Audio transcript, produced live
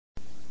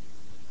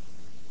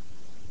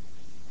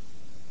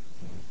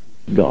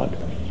God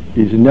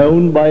is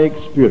known by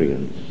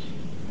experience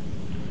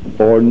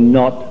or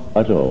not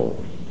at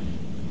all.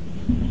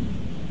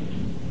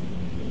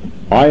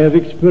 I have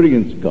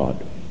experienced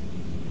God.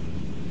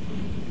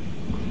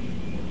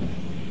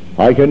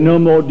 I can no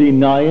more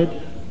deny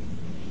it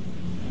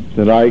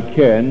than I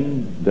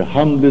can the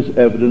humblest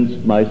evidence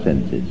of my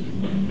senses.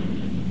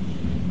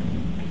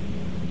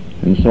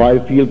 And so I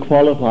feel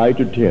qualified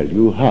to tell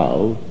you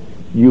how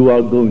you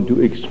are going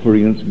to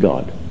experience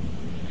God.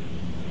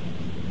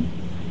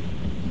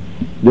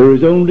 There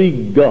is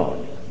only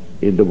God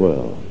in the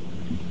world.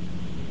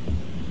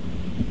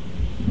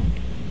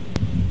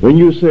 When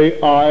you say,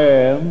 I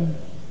am,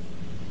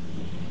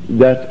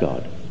 that's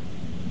God,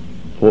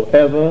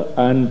 forever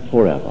and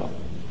forever.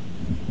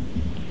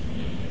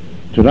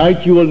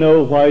 Tonight you will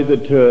know why the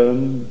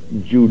term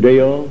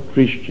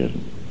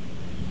Judeo-Christian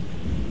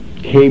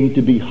came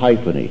to be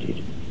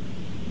hyphenated.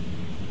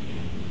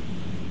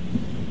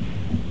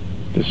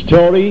 The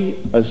story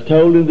as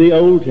told in the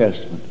Old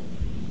Testament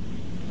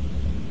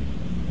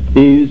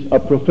is a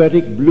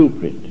prophetic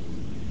blueprint.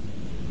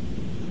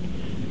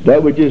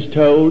 That which is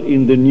told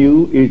in the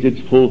New is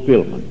its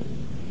fulfillment.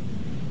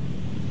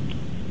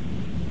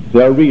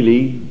 There are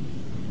really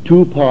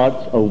two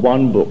parts of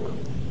one book,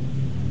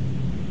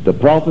 the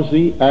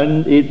prophecy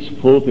and its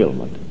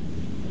fulfillment.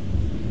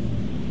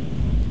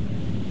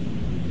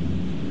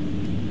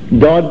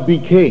 God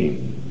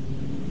became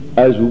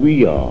as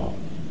we are,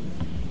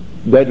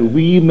 that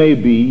we may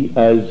be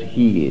as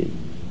he is.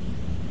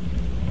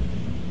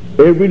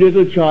 Every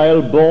little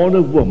child born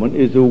of woman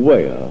is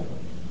aware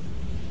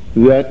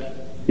that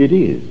it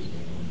is.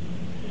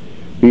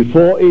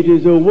 Before it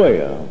is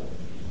aware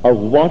of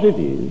what it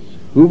is,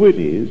 who it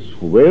is,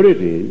 where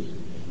it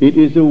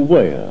is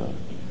aware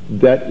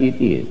that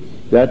it is.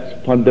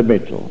 That's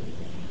fundamental.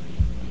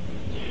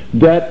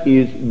 That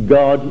is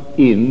God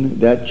in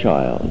that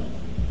child.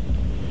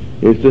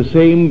 It's the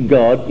same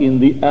God in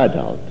the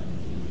adult.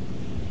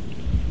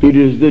 It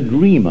is the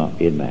dreamer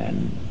in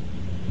man.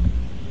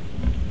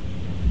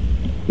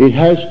 It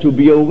has to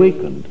be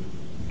awakened.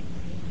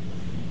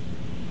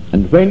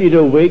 And when it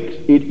awakes,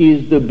 it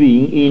is the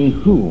being in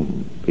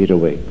whom it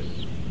awakes.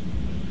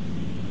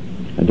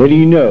 And then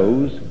he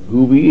knows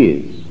who he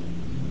is.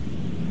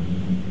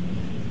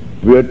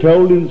 We are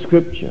told in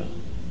Scripture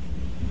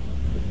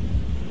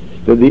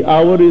that the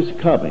hour is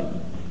coming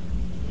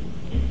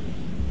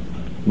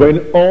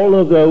when all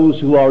of those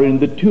who are in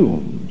the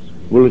tombs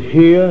will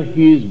hear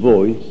his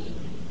voice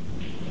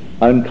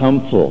and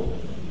come forth.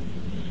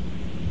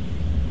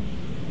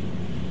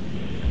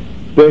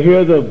 They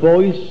hear the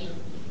voice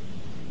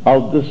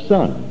of the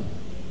Son.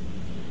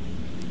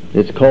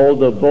 It's called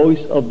the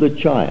voice of the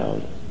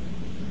child.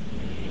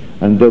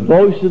 And the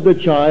voice of the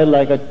child,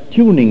 like a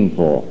tuning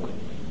fork,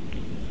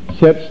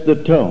 sets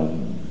the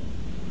tone.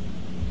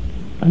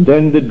 And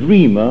then the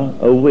dreamer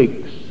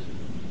awakes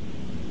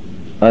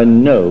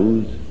and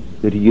knows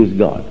that he is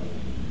God.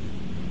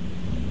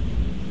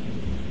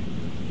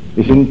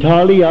 It's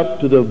entirely up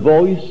to the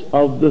voice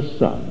of the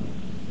Son.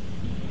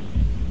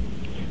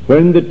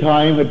 When the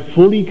time had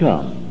fully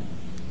come,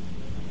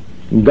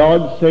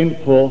 God sent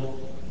forth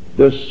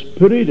the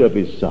Spirit of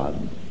his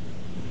Son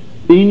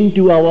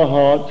into our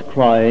hearts,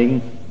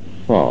 crying,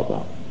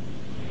 Father.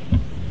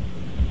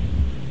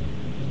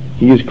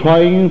 He is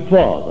crying,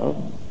 Father,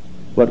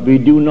 but we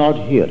do not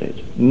hear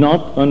it,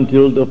 not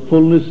until the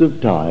fullness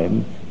of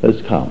time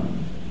has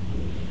come.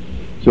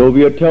 So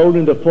we are told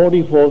in the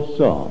 44th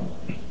Psalm,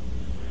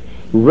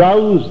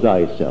 rouse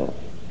thyself.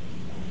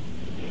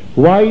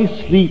 Why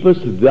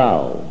sleepest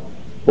thou,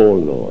 O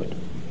Lord?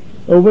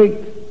 Awake.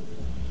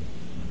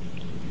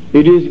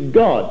 It is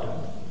God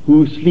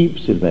who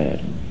sleeps in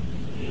man.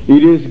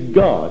 It is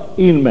God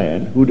in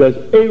man who does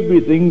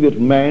everything that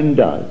man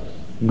does,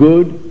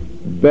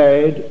 good,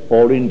 bad,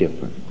 or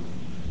indifferent.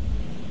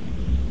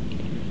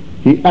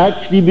 He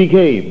actually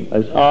became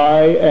as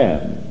I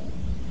am,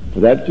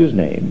 for that's his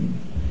name,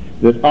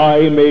 that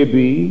I may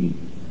be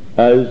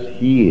as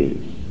he is,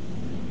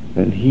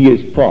 and he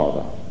is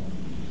Father.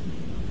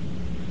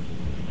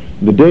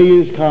 The day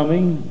is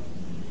coming,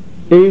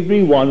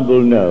 everyone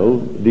will know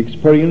the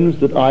experience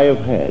that I have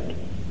had.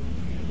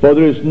 For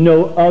there is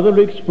no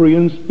other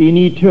experience in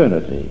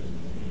eternity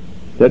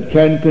that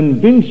can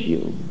convince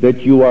you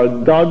that you are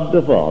God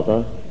the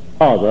Father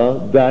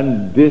other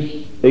than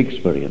this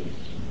experience.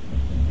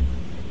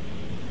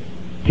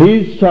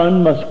 His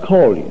Son must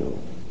call you,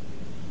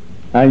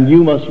 and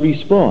you must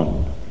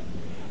respond.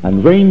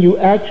 And when you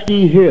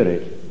actually hear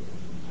it,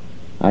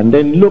 and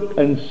then look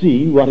and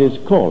see what is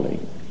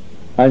calling,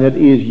 and it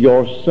is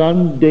your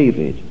son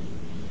David,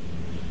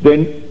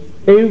 then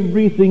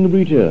everything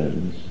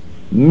returns,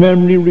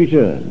 memory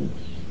returns,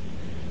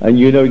 and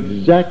you know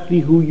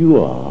exactly who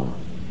you are,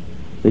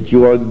 that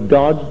you are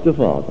God the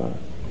Father,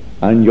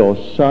 and your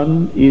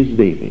son is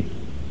David.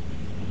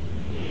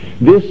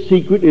 This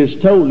secret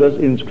is told us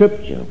in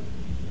Scripture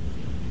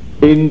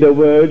in the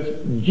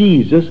words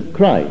Jesus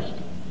Christ,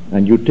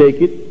 and you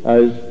take it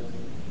as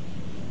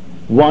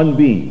one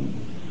being.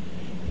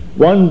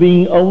 One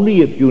being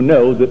only if you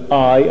know that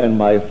I and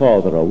my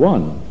Father are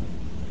one.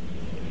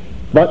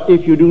 But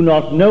if you do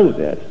not know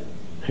that,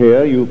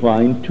 here you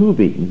find two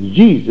beings.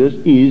 Jesus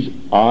is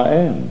I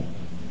am.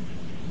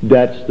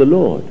 That's the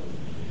Lord.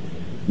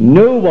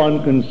 No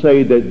one can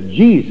say that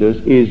Jesus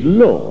is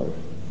Lord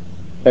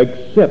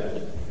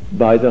except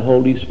by the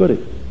Holy Spirit.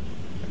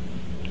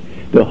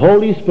 The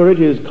Holy Spirit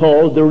is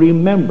called the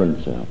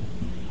remembrancer.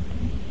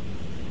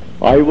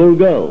 I will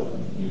go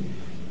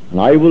and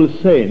I will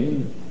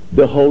send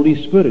the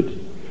Holy Spirit,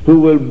 who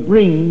will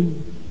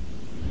bring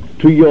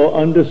to your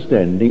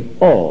understanding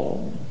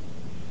all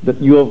that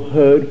you have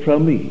heard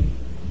from me.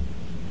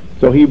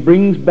 So he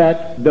brings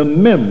back the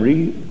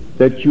memory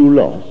that you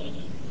lost.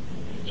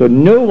 So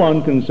no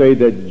one can say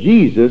that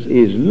Jesus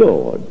is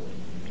Lord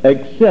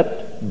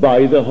except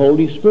by the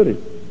Holy Spirit.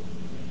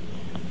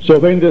 So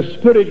when the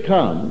Spirit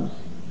comes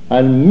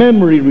and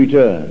memory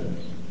returns,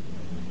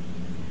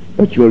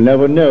 but you'll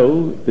never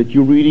know that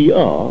you really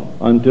are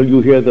until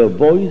you hear the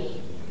voice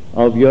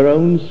of your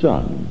own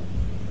Son.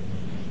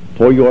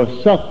 For you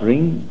are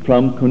suffering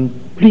from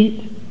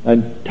complete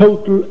and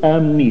total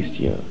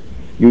amnesia.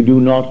 You do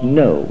not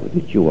know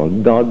that you are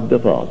God the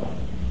Father.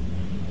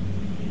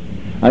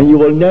 And you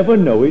will never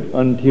know it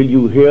until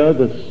you hear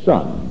the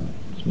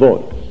Son's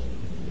voice.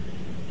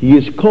 He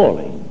is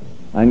calling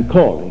and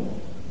calling.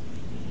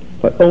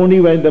 But only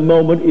when the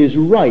moment is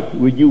right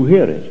will you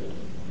hear it.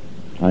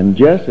 And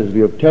just as we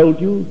have told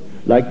you,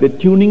 like the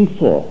tuning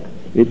fork,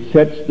 it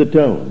sets the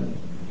tone.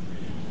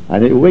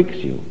 And it wakes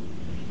you.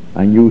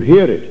 And you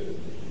hear it.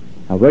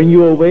 And when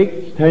you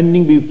awake,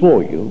 standing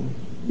before you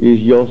is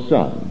your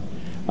Son.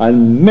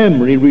 And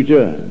memory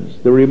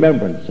returns, the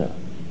remembrancer,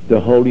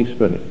 the Holy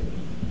Spirit.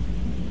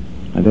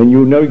 And then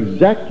you know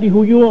exactly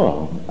who you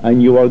are.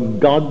 And you are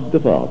God the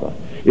Father.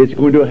 It's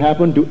going to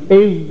happen to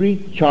every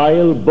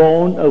child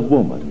born of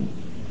woman.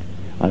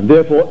 And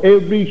therefore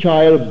every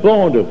child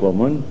born of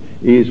woman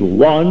is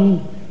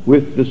one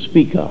with the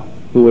speaker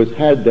who has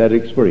had that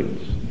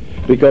experience.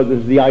 Because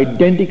it's the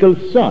identical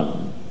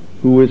Son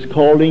who is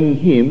calling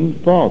him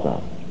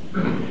Father.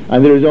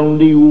 And there is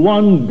only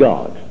one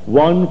God,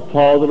 one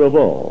Father of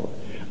all,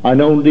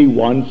 and only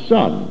one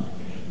Son.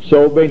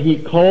 So when he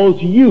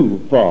calls you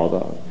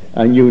Father,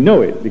 and you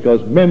know it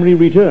because memory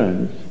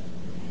returns,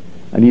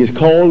 and he has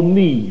called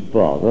me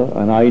Father,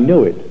 and I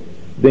know it,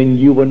 then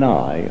you and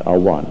I are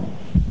one.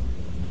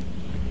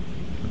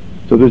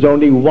 So there's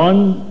only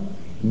one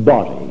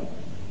body,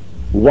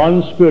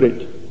 one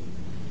Spirit,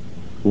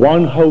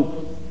 one hope,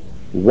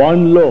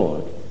 one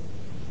Lord,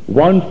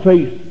 one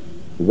faith,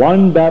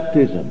 one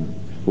baptism,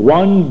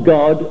 one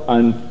God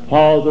and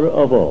Father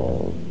of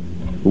all,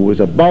 who is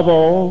above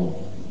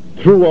all,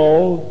 through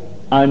all,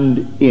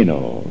 and in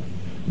all.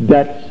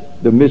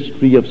 That's the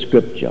mystery of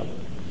Scripture.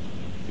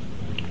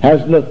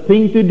 Has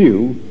nothing to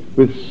do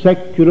with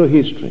secular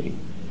history.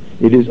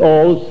 It is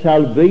all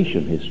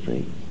salvation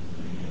history.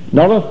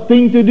 Not a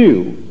thing to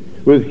do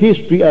with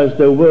history as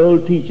the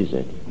world teaches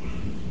it.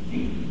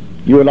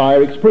 You and I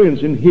are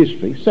experiencing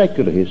history,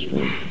 secular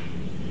history.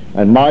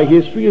 And my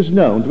history is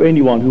known to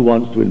anyone who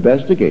wants to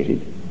investigate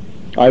it.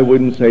 I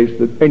wouldn't say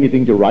it's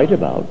anything to write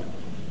about.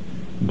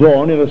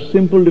 Born in a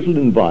simple little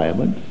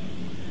environment,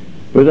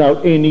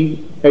 without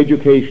any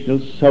educational,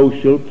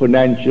 social,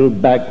 financial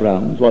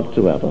backgrounds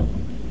whatsoever.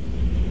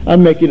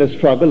 I'm making a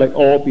struggle, like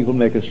all people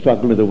make a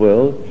struggle in the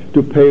world,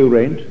 to pay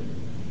rent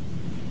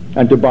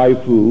and to buy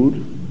food,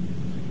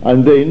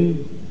 and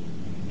then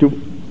to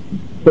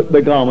put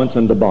the garments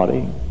on the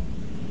body.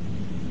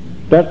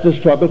 That's the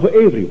struggle for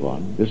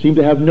everyone. They seem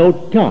to have no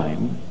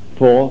time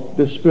for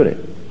the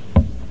Spirit.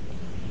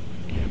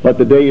 But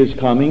the day is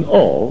coming,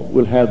 all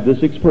will have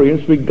this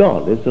experience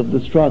regardless of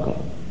the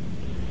struggle.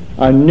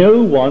 And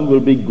no one will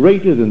be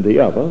greater than the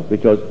other,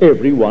 because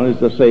everyone is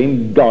the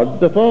same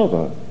God the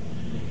Father.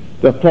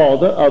 The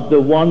Father of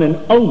the one and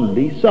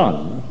only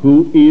Son,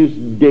 who is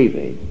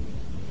David.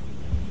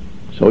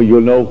 So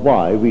you'll know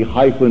why we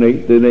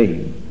hyphenate the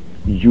name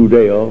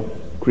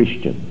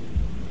Judeo-Christian.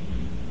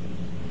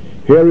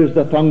 Here is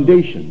the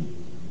foundation,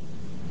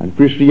 and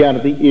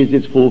Christianity is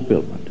its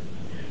fulfillment.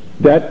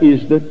 That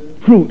is the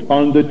fruit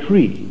on the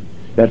tree.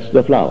 That's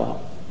the flower.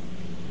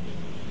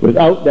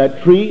 Without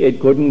that tree, it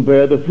couldn't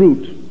bear the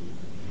fruit.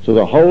 So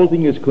the whole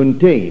thing is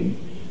contained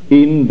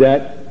in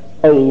that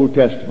Old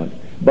Testament,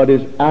 but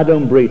is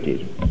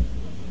adumbrated.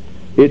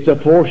 It's a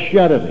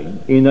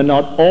foreshadowing in a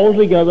not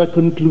altogether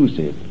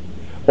conclusive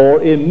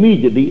or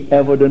immediately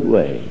evident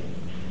way.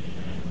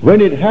 When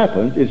it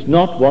happens, it's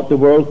not what the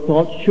world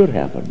thought should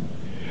happen.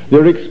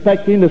 They're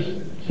expecting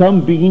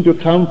some being to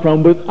come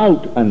from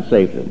without and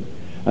save them,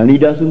 and he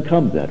doesn't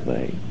come that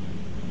way.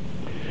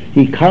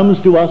 He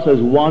comes to us as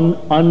one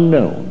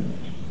unknown,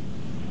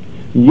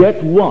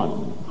 yet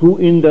one who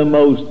in the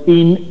most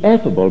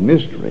ineffable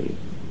mystery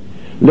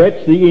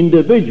lets the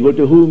individual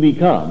to whom he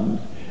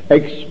comes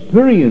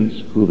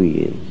experience who he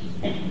is.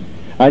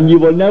 And you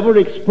will never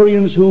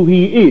experience who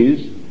he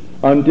is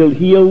until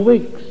he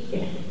awakes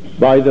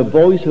by the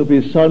voice of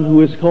his Son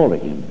who is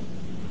calling him.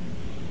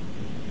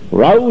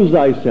 Rouse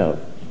thyself,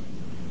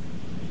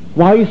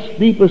 Why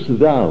sleepest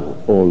thou,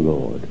 O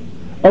Lord?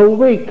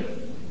 Awake,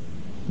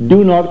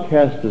 do not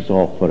cast us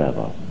off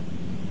forever.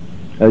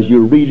 As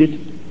you read it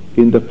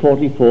in the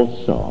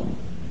 44th Psalm,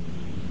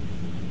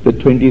 the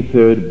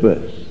 23rd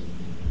verse.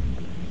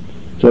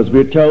 So as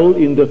we're told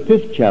in the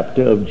 5th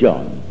chapter of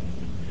John,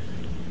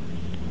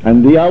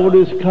 and the hour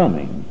is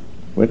coming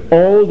when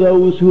all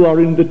those who are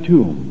in the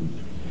tomb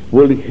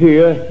will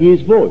hear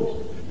his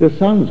voice, the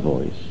Son's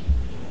voice,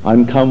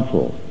 and come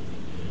forth.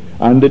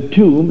 And the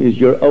tomb is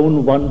your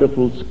own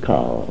wonderful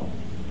skull.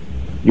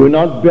 You're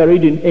not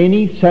buried in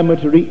any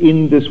cemetery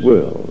in this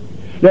world.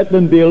 Let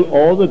them build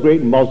all the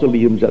great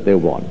mausoleums that they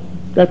want.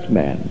 That's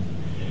man.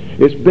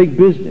 It's big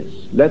business.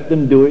 Let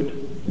them do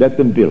it. Let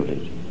them build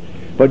it.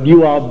 But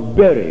you are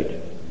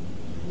buried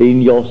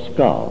in your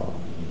skull.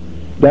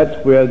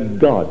 That's where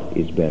God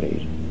is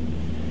buried.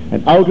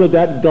 And out of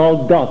that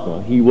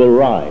Golgotha he will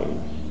rise.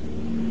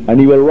 And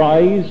he will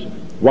rise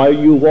while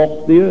you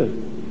walk the earth.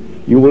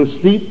 You will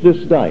sleep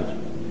this night.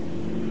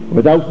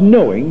 Without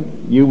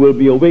knowing, you will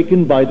be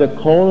awakened by the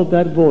call of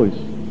that voice.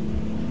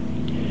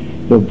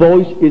 The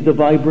voice is a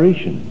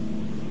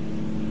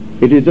vibration.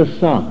 It is a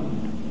sound.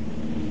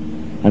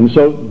 And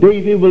so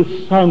David will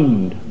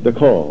sound the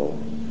call.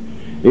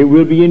 It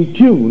will be in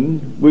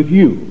tune with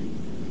you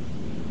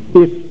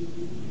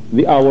if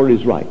the hour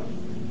is right.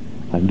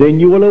 And then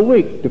you will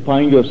awake to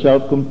find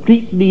yourself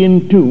completely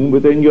in tune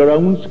within your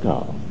own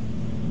skull.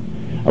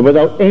 And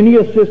without any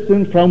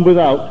assistance from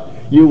without,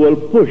 you will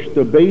push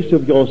the base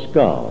of your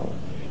skull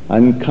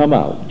and come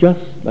out,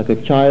 just like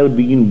a child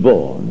being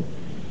born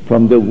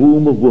from the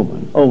womb of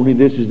woman. Only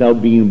this is now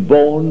being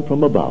born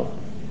from above,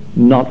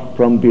 not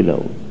from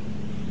below.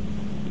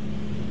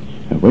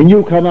 And when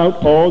you come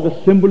out, all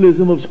the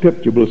symbolism of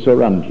Scripture will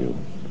surround you.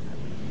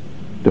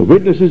 The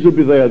witnesses will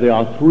be there. There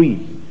are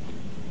 3.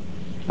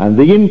 And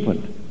the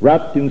infant,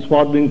 wrapped in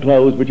swaddling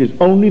clothes, which is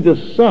only the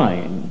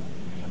sign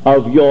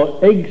of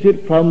your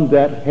exit from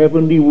that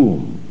heavenly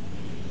womb.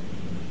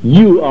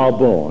 You are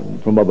born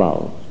from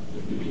above.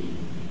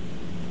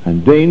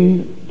 And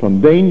then,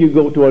 from then you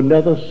go to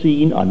another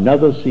scene,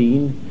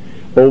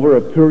 over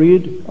a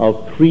period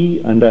of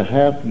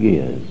 3.5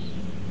 years.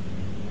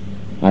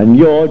 And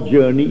your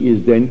journey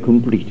is then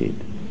completed.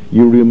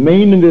 You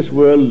remain in this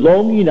world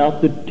long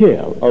enough to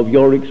tell of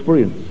your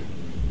experience,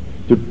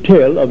 to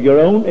tell of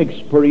your own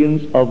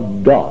experience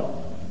of God.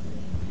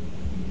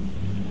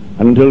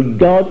 And until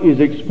God is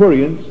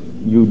experienced,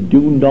 you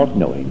do not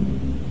know him.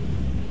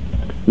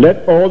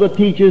 Let all the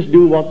teachers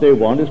do what they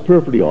want. It's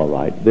perfectly all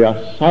right. They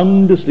are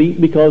sound asleep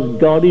because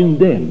God in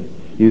them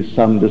is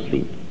sound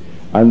asleep.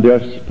 And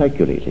they're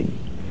speculating.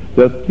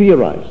 They're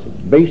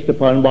theorizing based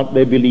upon what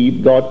they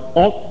believe God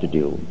ought to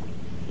do.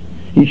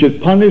 He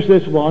should punish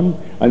this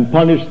one and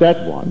punish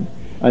that one.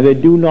 And they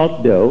do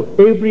not know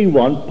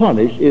everyone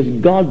punished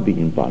is God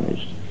being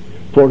punished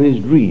for his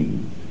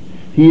dream.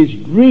 He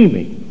is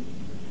dreaming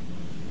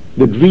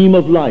the dream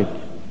of life.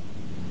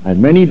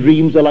 And many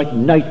dreams are like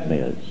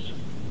nightmares.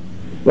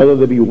 Whether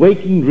they be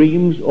waking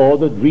dreams or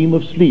the dream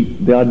of sleep,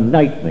 they are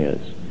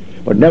nightmares.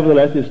 But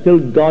nevertheless, it's still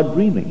God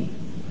dreaming.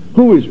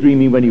 Who is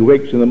dreaming when he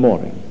wakes in the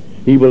morning?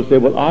 He will say,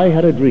 well, I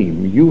had a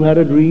dream. You had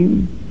a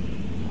dream?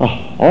 A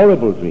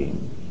horrible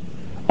dream.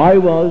 I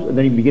was, and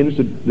then he begins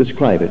to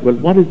describe it. Well,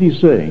 what is he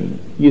saying?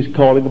 He is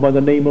calling upon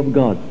the name of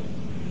God.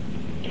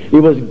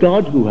 It was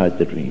God who had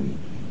the dream.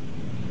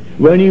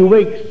 When he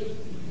wakes,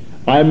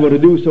 I am going to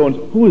do so and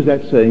so. Who is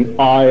that saying,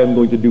 I am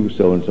going to do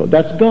so and so?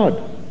 That's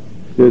God.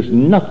 There's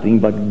nothing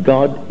but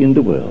God in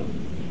the world.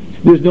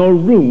 There's no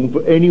room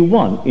for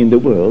anyone in the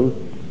world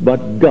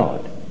but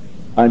God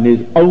and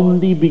his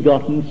only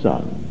begotten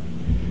Son.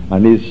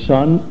 And his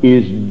son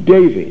is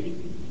David.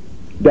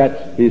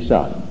 That's his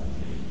son.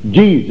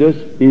 Jesus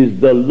is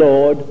the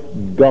Lord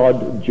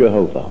God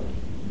Jehovah.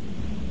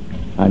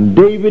 And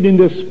David in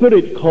the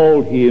Spirit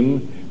called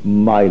him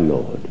my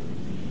Lord.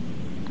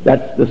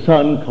 That's the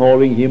Son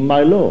calling him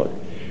my Lord.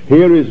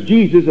 Here is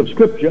Jesus of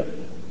Scripture,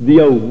 the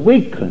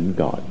awakened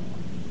God.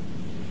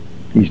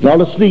 He's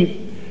not asleep.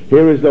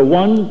 Here is the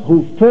one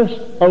who first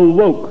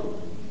awoke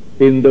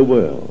in the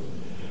world.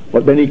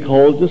 But then he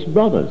calls us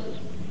brothers.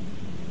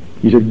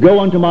 He said, go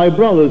unto my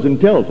brothers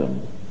and tell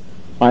them,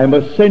 I am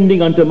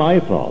ascending unto my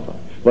Father.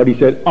 But he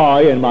said,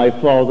 I and my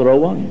Father are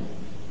one.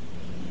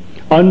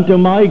 Unto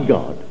my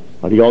God.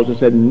 But he also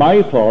said,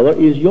 my Father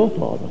is your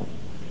Father.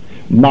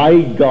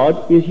 My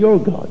God is your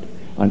God.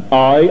 And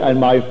I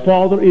and my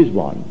Father is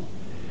one.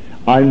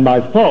 And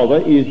my Father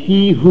is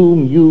he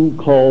whom you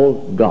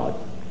call God.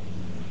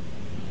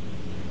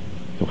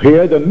 So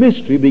here the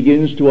mystery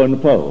begins to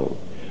unfold.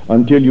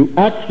 Until you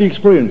actually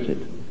experience it,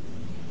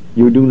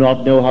 you do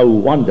not know how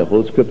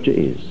wonderful Scripture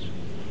is.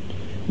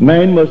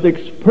 Man must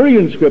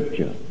experience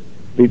Scripture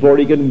before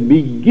he can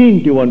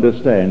begin to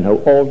understand how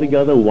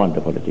altogether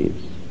wonderful it is.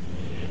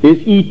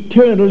 It's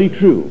eternally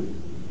true.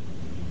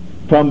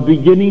 From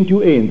beginning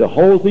to end, the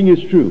whole thing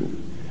is true.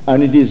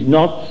 And it is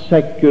not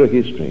secular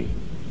history.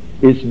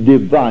 It's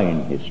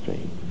divine history.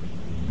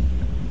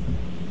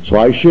 So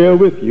I share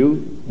with you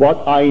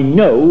what I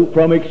know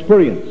from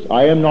experience.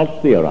 I am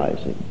not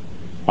theorizing.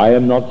 I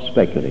am not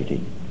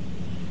speculating.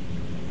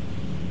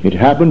 It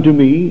happened to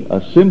me,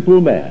 a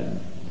simple man,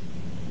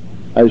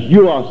 as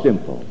you are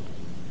simple.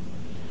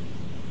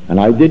 And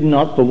I did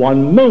not for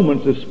one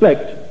moment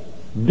suspect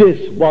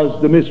this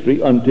was the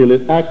mystery until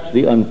it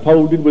actually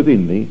unfolded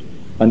within me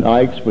and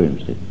I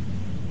experienced it.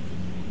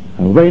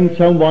 And when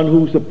someone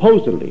who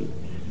supposedly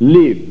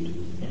lived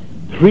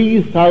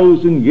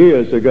 3,000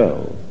 years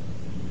ago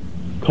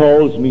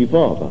calls me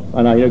father,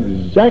 and I know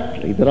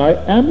exactly that I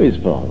am his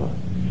father,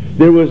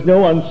 there was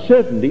no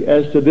uncertainty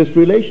as to this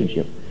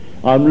relationship.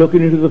 I'm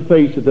looking into the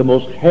face of the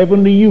most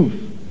heavenly youth,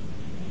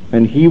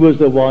 and he was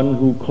the one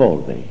who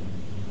called me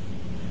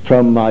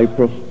from my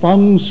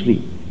profound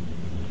sleep.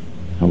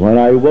 And when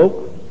I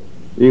woke,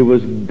 it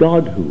was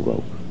God who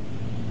woke,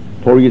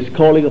 for he is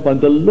calling upon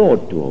the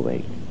Lord to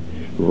awake.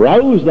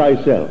 Rouse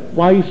thyself,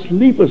 why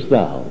sleepest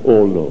thou,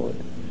 O Lord?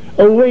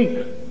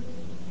 Awake.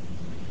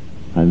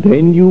 And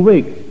then you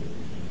wake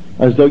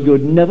as though you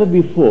had never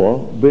before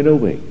been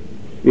awake.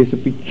 It's a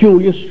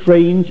peculiar,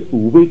 strange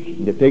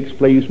waking that takes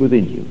place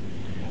within you.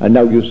 And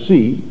now you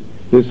see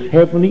this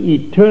heavenly,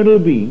 eternal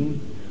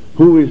being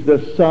who is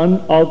the Son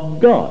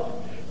of God.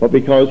 But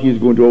because he is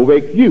going to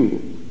awake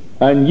you,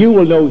 and you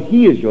will know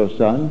he is your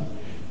Son,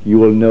 you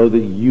will know that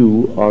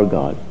you are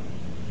God.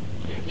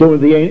 So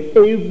in the end,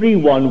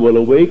 everyone will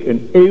awake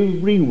and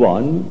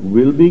everyone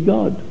will be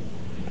God.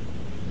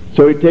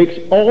 So it takes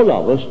all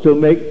of us to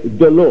make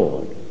the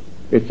Lord.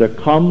 It's a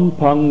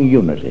compound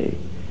unity.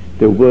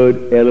 The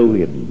word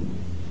Elohim.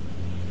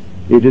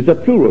 It is a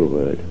plural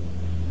word.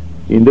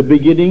 In the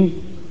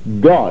beginning,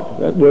 God.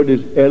 That word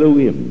is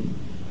Elohim.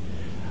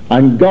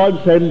 And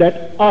God said,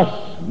 let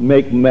us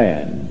make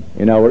man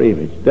in our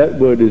image. That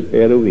word is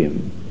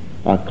Elohim.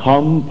 A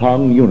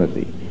compound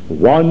unity.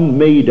 One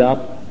made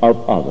up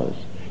of others.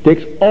 It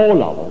takes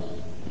all of us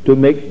to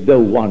make the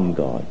one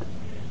God.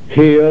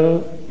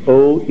 Hear,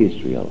 O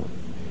Israel,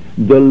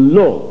 the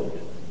Lord,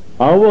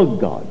 our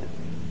God,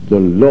 the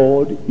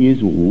Lord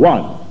is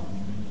one,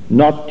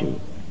 not two.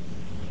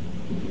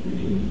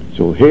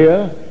 So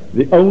here,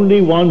 the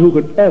only one who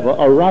could ever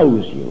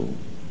arouse you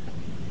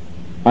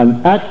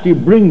and actually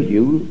bring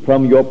you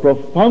from your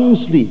profound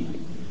sleep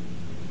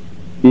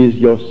is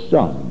your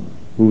Son,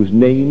 whose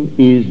name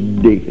is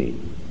David.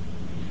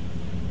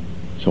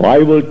 So I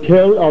will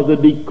tell of the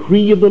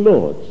decree of the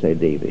Lord, said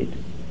David.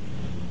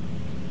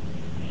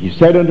 He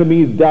said unto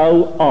me,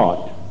 thou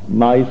art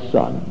my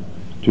Son.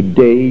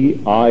 Today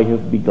I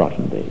have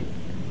begotten thee.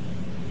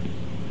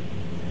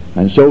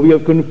 And so we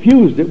have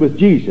confused it with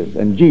Jesus,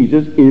 and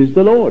Jesus is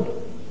the Lord.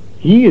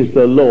 He is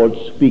the Lord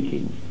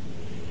speaking.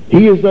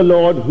 He is the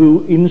Lord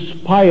who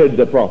inspired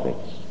the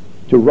prophets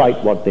to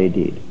write what they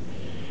did.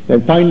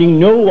 And finding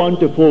no one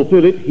to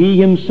fulfill it,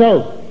 he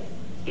himself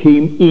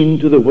came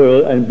into the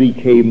world and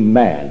became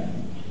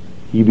man.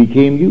 He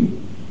became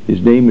you.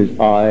 His name is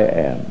I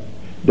Am.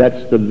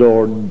 That's the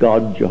Lord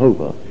God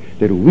Jehovah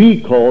that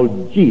we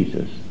call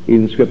Jesus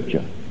in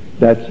Scripture.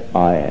 That's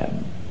I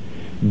Am.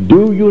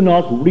 Do you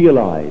not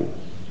realize,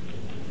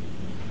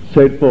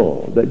 said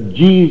Paul, that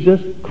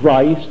Jesus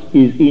Christ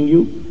is in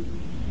you?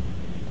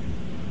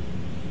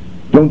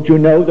 Don't you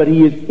know that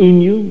he is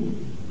in you?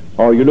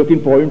 Or are you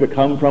looking for him to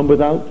come from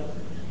without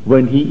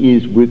when he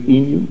is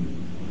within you?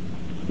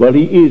 Well,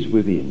 he is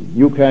within.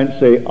 You can't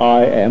say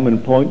I am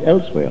and point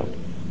elsewhere.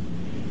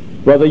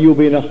 Whether you've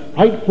been in a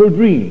frightful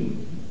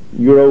dream,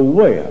 you're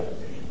aware.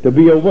 To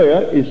be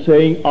aware is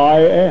saying I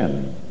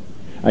am.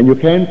 And you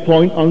can't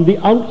point on the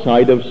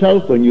outside of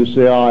self when you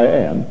say I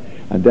am.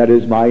 And that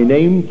is my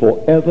name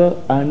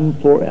forever and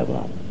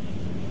forever.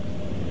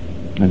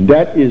 And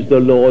that is the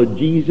Lord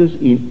Jesus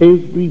in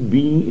every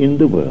being in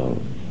the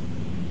world.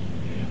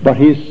 But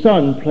his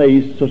Son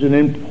plays such an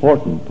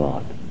important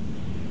part.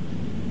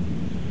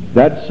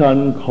 That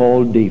Son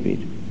called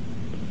David.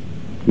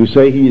 You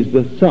say he is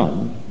the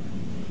son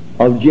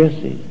of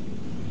Jesse.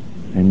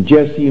 And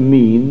Jesse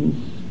means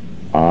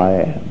I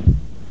am.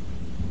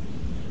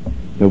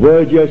 The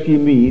word Jesse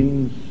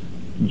means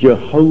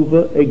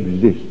Jehovah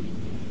exists.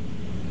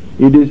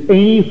 It is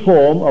any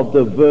form of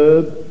the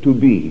verb to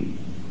be.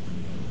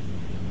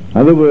 In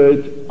other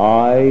words,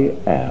 I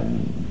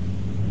am.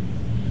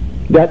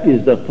 That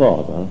is the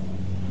father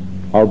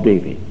of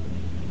David.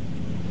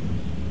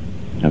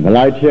 And when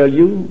I tell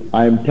you,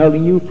 I am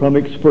telling you from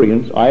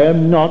experience, I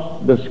am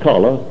not the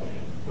scholar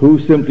who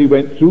simply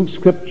went through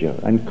Scripture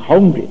and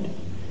counted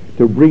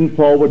to bring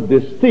forward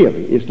this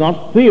theory. It's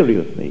not theory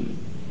with me.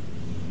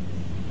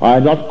 I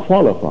am not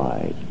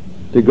qualified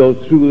to go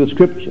through the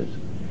Scriptures,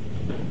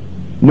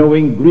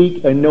 knowing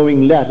Greek and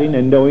knowing Latin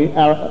and knowing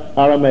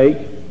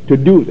Aramaic to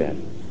do that.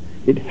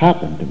 It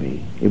happened to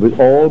me. It was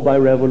all by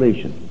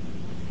revelation.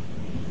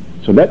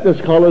 So let the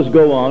scholars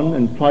go on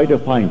and try to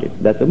find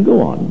it. Let them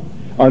go on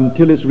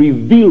until it's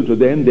revealed to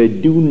them. They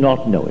do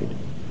not know it.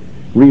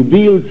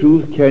 Revealed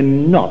truth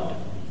cannot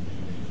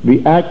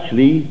be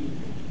actually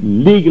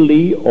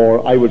legally,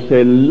 or I would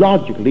say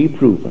logically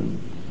proven.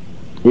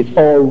 It's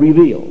all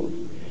revealed.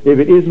 If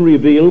it isn't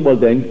revealed, well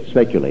then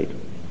speculate.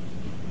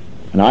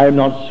 And I am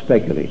not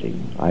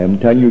speculating. I am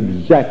telling you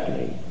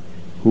exactly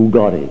who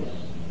God is.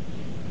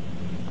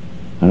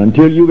 And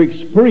until you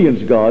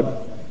experience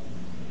God,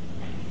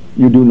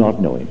 you do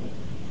not know him.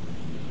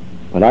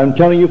 But I'm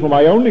telling you from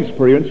my own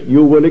experience,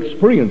 you will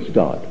experience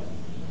God.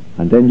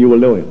 And then you will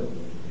know him.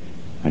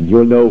 And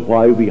you'll know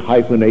why we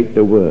hyphenate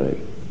the word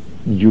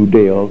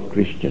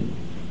Judeo-Christian.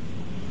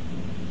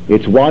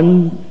 It's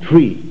one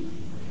tree.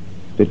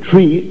 The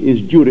tree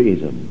is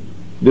Judaism.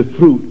 The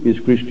fruit is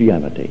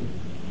Christianity.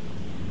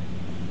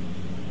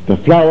 The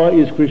flower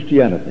is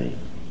Christianity.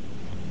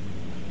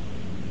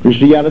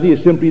 Christianity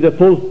is simply the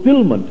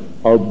fulfillment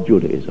of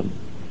Judaism.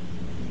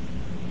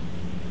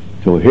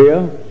 So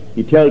here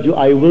he tells you,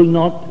 I will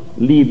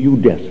not leave you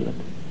desolate.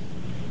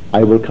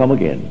 I will come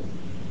again.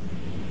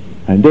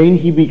 And then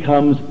he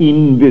becomes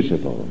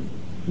invisible.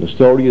 The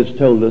story is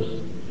told us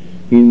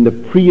in the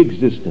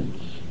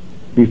pre-existence,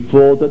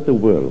 before that the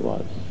world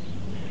was.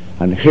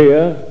 And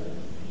here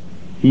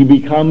he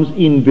becomes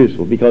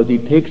invisible because he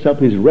takes up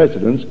his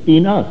residence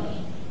in us.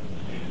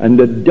 And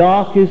the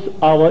darkest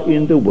hour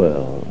in the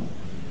world,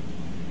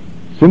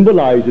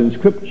 symbolized in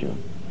Scripture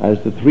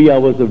as the 3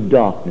 hours of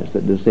darkness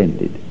that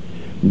descended.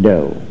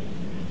 No.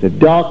 The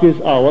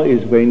darkest hour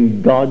is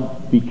when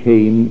God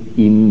became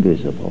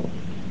invisible.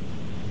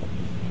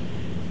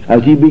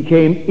 As he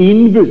became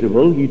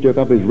invisible, he took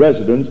up his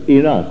residence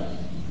in us.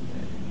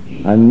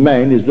 And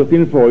man is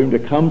looking for him to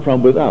come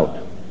from without.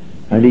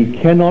 And he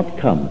cannot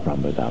come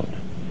from without.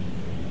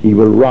 He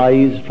will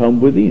rise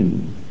from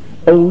within,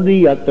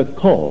 only at the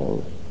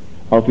call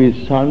of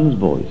his Son's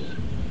voice.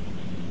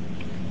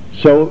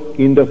 So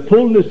in the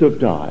fullness of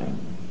time,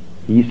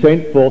 he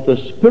sent forth the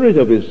Spirit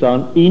of his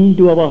Son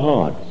into our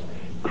hearts,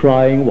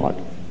 crying what?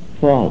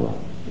 Father.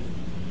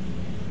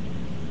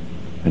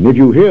 And if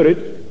you hear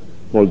it,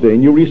 well,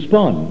 then you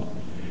respond.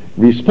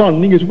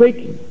 Responding is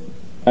waking.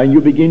 And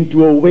you begin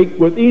to awake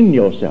within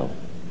yourself,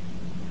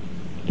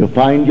 to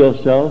find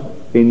yourself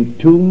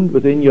entombed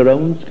within your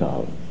own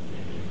skull,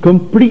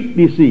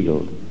 completely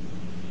sealed.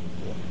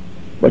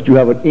 But you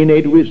have an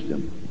innate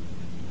wisdom.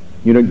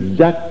 You know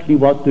exactly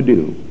what to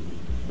do.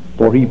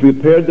 For he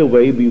prepared the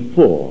way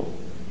before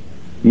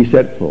he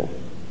set forth.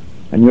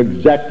 And you know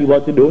exactly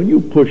what to do. And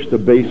you push the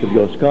base of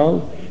your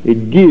skull.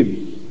 It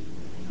gives.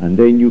 And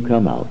then you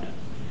come out.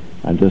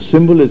 And the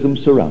symbolism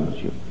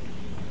surrounds you.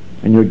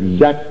 And you're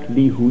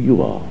exactly who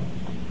you are.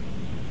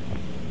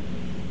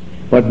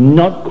 But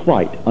not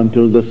quite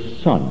until the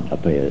Son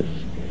appears.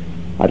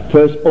 At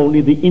first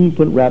only the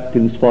infant wrapped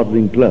in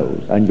swaddling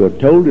clothes. And you're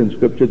told in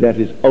Scripture that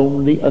is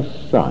only a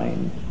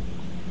sign.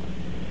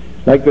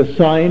 Like the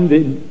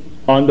sign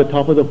on the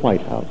top of the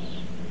White House.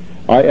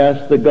 I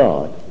asked the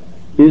guard,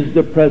 is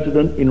the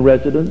president in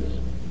residence?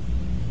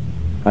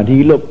 And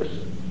he looks,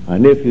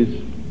 and if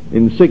his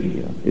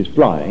insignia is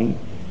flying,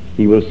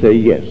 he will say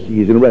yes,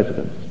 he is in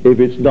residence. If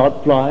it's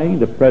not flying,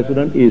 the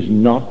president is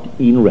not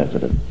in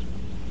residence.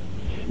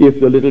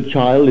 If the little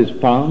child is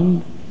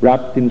found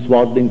wrapped in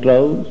swaddling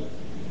clothes,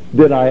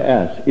 then I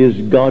ask,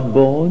 is God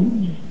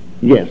born?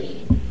 Yes,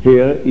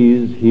 here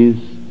is his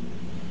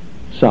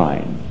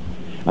sign.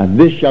 And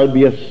this shall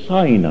be a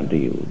sign unto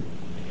you.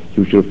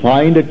 You shall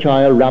find a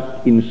child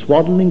wrapped in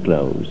swaddling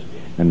clothes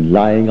and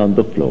lying on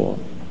the floor.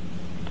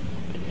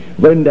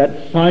 When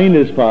that sign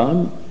is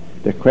found,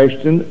 the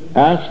question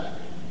asked,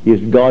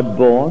 is God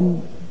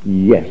born?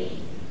 Yes.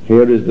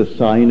 Here is the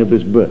sign of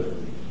his birth.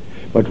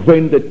 But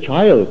when the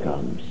child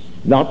comes,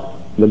 not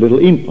the little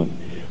infant,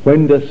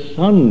 when the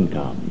Son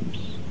comes,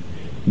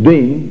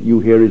 then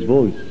you hear his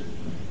voice.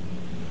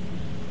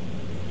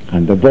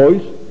 And the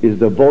voice is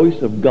the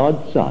voice of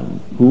God's Son,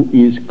 who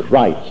is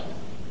Christ.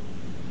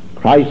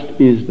 Christ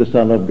is the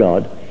Son of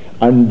God,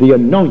 and the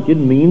anointed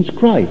means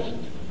Christ,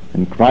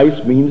 and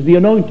Christ means the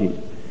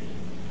anointed.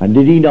 And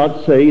did he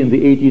not say in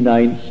the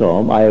 89th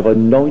Psalm, I have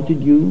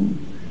anointed you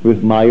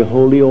with my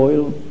holy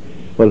oil?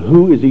 Well,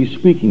 who is he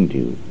speaking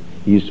to?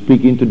 He is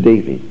speaking to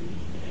David.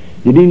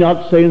 Did he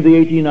not say in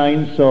the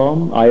 89th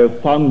Psalm, I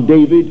have found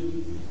David,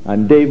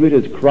 and David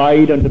has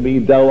cried unto me,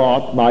 thou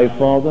art my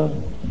Father,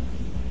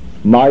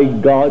 my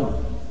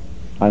God,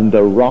 and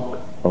the rock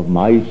of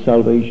my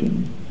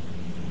salvation?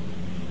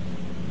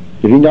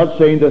 Did he not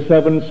say in the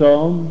 7th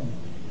Psalm,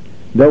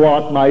 thou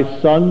art my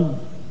Son,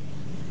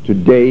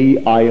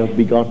 today I have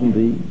begotten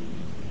thee?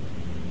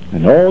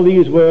 And all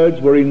these words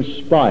were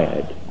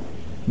inspired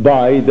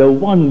by the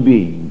one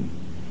being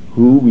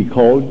who we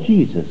call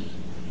Jesus,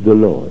 the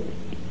Lord.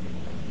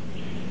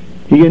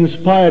 He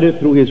inspired it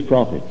through his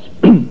prophets.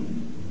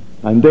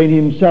 And then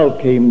himself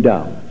came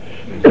down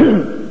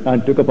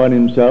and took upon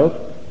himself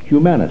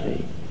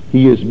humanity.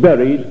 He is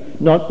buried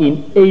not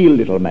in a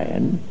little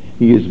man,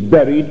 he is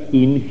buried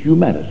in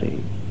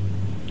humanity.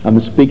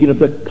 I'm speaking of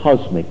the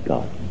cosmic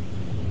God,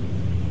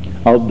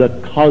 of the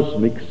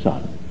cosmic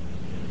Son.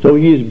 So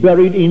he is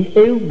buried in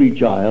every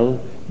child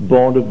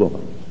born of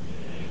woman.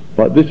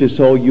 But this is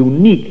so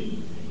unique.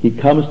 He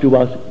comes to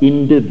us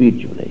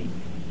individually.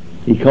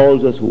 He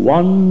calls us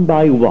one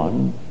by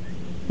one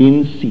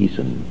in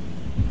season.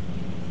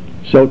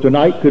 So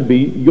tonight could be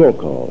your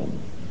call.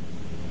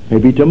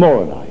 Maybe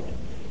tomorrow night.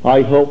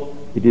 I hope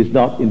it is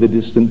not in the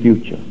distant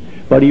future.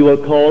 but he will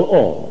call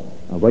all.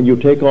 And when you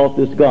take off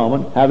this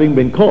garment, having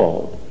been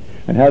called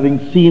and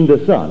having seen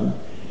the Son,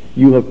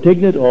 you have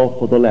taken it off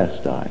for the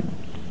last time.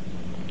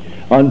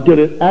 Until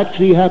it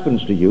actually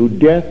happens to you,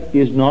 death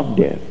is not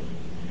death.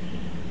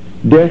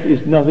 Death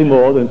is nothing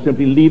more than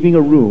simply leaving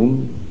a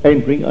room,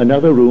 entering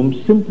another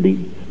room,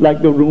 simply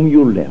like the room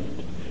you left.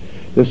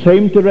 The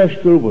same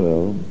terrestrial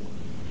world,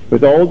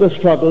 with all the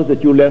struggles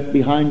that you left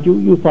behind you,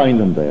 you find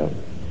them there.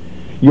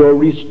 You're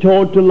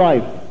restored to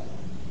life,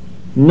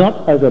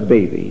 not as a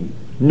baby,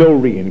 no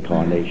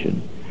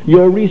reincarnation.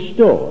 You're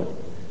restored,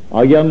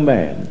 a young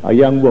man, a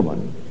young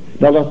woman,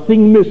 not a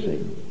thing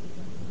missing.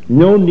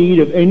 No need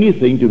of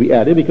anything to be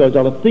added, because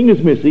not a thing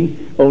is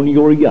missing, only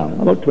you're young,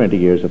 about 20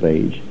 years of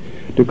age,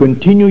 to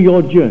continue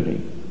your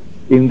journey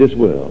in this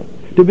world,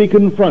 to be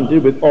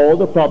confronted with all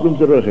the problems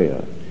that are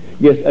here.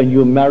 Yes, and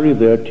you marry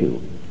there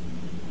too.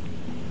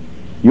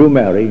 You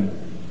marry,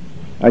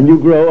 and you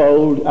grow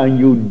old, and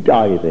you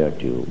die there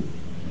too.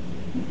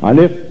 And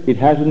if it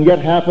hasn't yet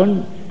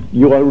happened,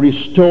 you are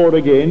restored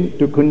again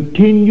to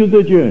continue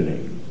the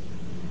journey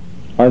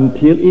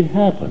until it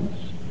happens.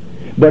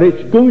 But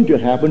it's going to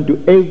happen to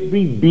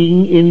every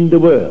being in the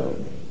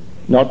world.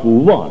 Not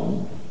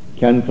one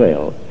can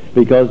fail,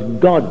 because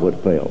God would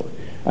fail,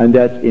 and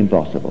that's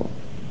impossible.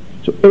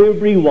 So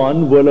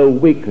everyone will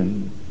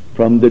awaken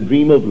from the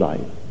dream of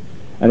life.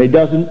 And it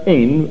doesn't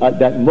end at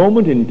that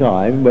moment in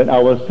time when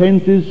our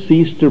senses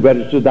cease to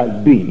register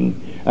that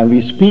being, and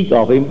we speak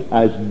of him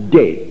as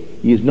dead.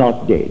 He is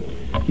not dead.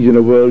 He's in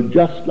a world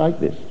just like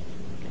this,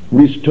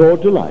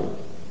 restored to life,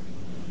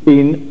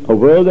 in a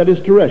world that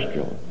is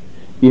terrestrial,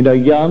 in a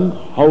young,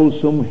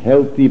 wholesome,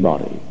 healthy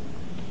body,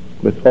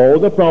 with all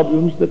the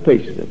problems that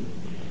faces him.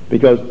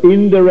 Because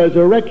in the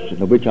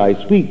resurrection of which I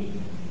speak,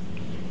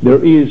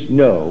 there is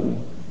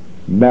no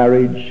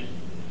marriage,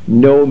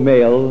 no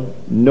male,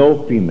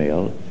 no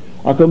female,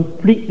 a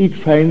completely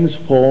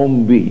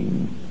transformed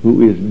being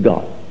who is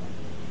God.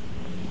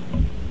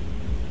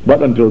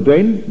 But until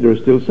then, there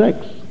is still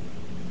sex.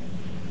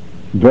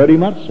 Very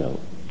much so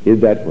in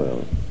that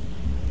world.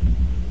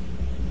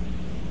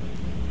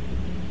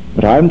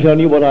 But I'm telling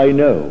you what I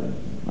know.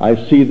 I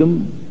see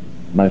them,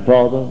 my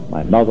father,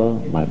 my mother,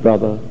 my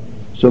brother,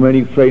 so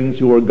many friends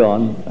who are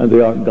gone, and they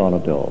aren't gone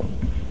at all.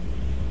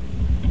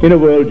 In a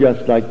world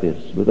just like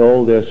this, with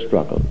all their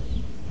struggles.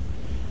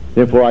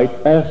 Therefore I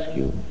ask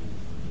you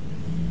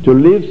to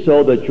live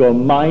so that your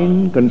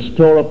mind can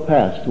store a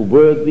past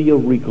worthy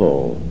of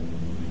recall,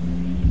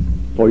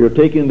 for you're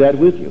taking that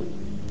with you.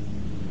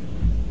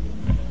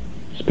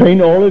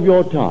 Spend all of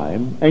your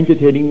time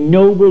entertaining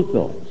noble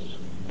thoughts,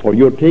 for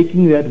you're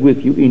taking that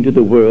with you into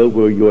the world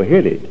where you're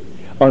headed,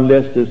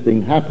 unless this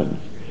thing happens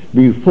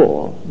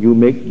before you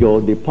make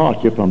your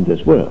departure from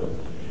this world.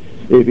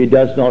 If it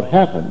does not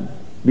happen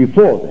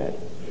before that,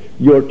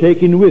 you're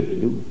taking with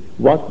you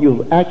what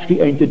you've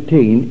actually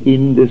entertained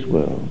in this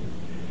world.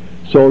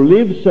 So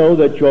live so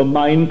that your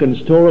mind can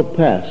store a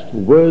past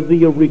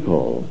worthy of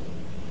recall,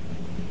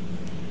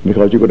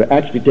 because you're going to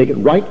actually take it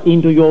right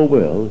into your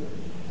world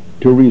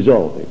to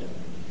resolve it.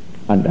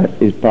 And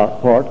that is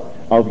part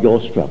of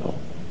your struggle.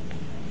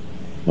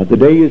 But the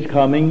day is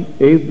coming,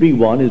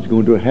 everyone is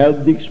going to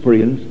have the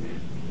experience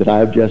that I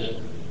have just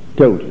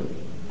told you.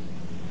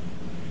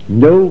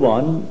 No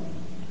one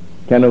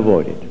can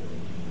avoid it.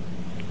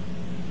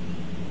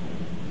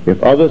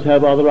 If others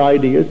have other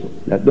ideas,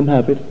 let them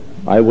have it.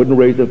 I wouldn't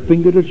raise a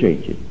finger to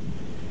change it.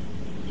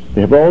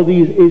 They have all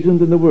these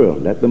isms in the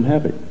world, let them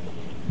have it.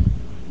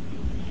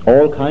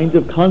 All kinds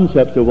of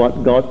concepts of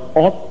what God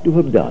ought to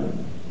have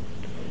done.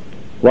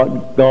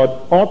 What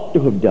God ought to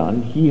have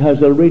done, he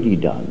has already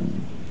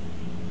done.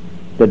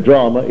 The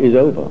drama is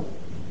over.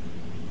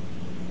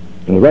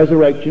 The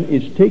resurrection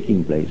is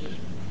taking place.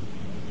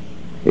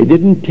 It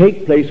didn't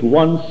take place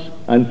once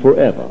and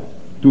forever,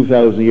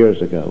 2,000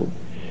 years ago.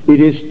 It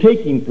is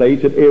taking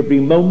place at every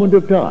moment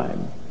of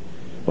time.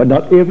 But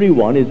not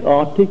everyone is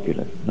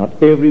articulate.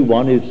 Not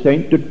everyone is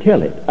sent to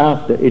tell it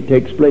after it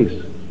takes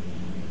place.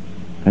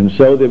 And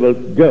so they will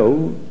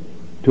go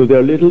to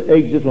their little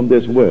exit from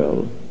this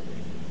world,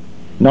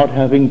 not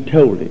having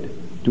told it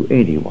to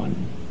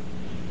anyone.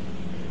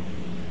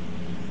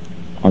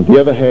 On the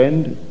other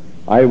hand,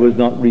 I was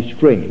not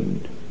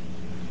restrained.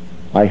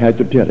 I had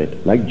to tell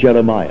it, like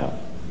Jeremiah.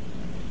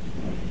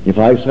 If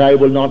I say I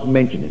will not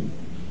mention him,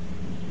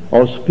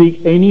 or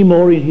speak any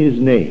more in his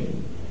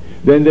name,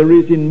 then there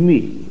is in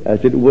me,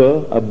 as it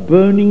were, a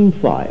burning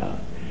fire,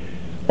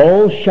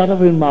 all shut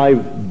up in my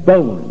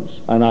bones,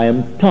 and I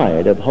am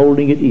tired of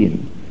holding it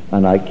in,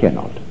 and I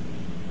cannot.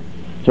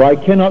 So I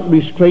cannot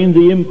restrain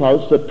the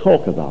impulse to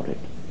talk about it.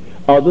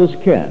 Others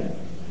can.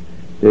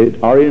 They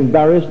are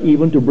embarrassed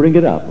even to bring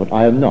it up, but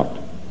I am not.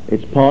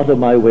 It's part of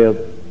my way of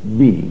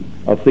being,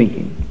 of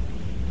thinking.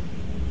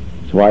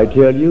 So I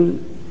tell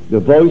you, the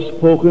voice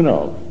spoken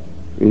of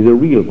is a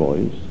real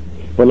voice,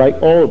 but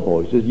like all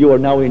voices, you are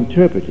now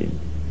interpreting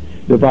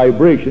the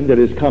vibration that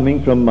is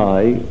coming from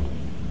my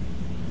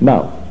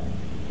mouth.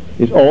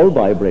 It's all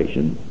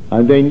vibration,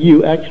 and then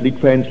you actually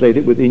translate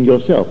it within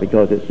yourself,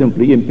 because it's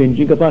simply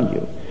impinging upon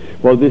you.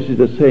 Well, this is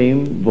the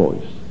same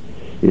voice.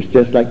 It's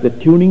just like the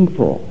tuning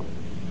fork.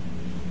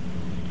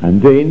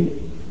 And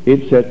then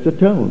it sets a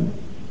tone.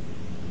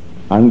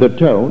 And the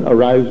tone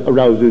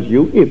arouses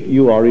you if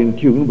you are in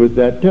tune with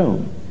that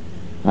tone.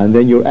 And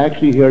then you're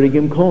actually hearing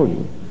him call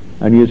you.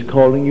 And he is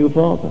calling you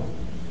Father.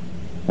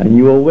 And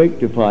you awake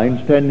to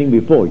find standing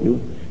before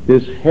you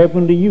this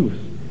heavenly youth.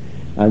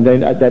 And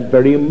then at that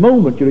very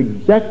moment you're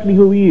exactly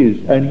who he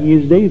is. And he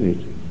is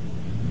David,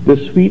 the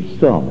sweet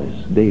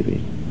psalmist,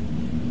 David.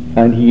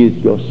 And he is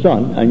your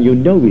son, and you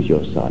know he's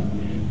your son.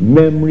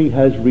 Memory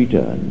has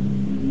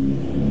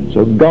returned.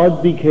 So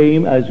God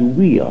became as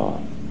we are,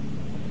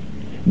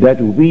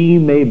 that we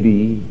may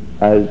be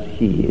as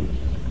he is.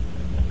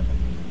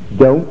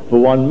 Don't for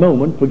one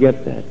moment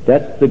forget that.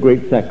 That's the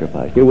great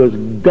sacrifice. It was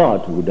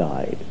God who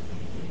died.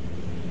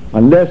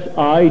 Unless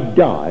I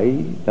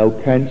die, thou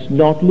canst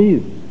not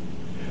live.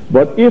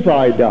 But if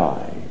I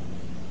die,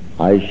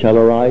 I shall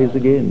arise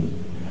again,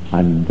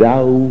 and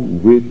thou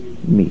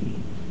with me.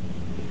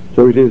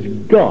 So it is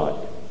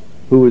God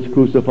who is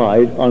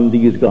crucified on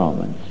these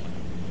garments.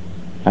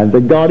 And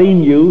the God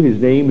in you,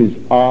 his name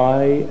is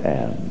I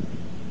am.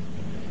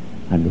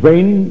 And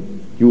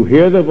when you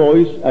hear the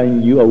voice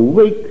and you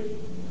awake,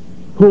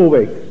 who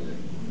awakes?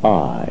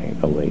 I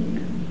awake.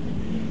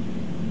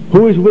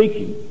 Who is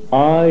waking?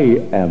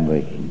 I am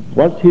waking.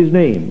 What's his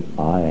name?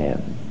 I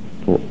am.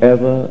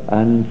 Forever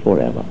and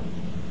forever.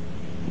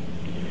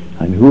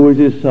 And who is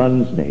his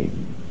son's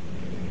name?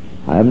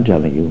 I am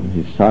telling you,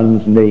 his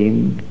son's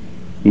name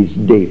is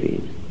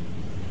David.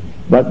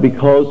 But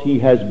because he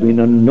has been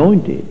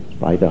anointed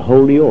by the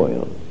holy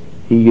oil,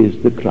 he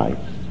is the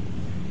Christ.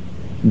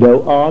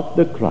 Thou art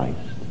the Christ,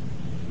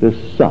 the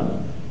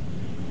Son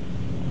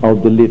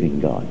of the living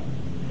God.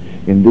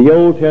 In the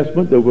Old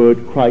Testament, the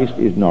word Christ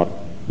is not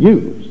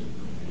used,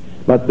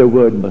 but the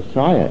word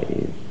Messiah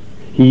is.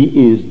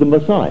 He is the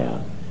Messiah.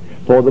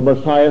 For the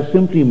Messiah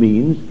simply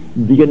means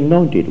the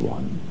anointed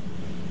one.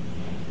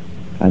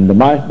 And the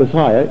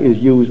Messiah is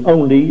used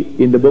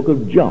only in the book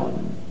of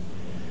John.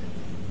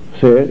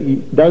 So he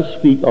does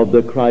speak of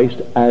the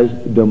Christ as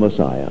the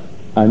Messiah.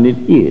 And it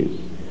is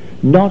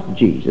not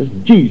Jesus.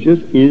 Jesus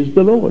is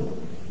the Lord.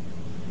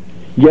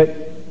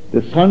 Yet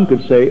the Son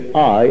could say,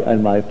 I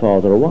and my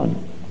Father are one.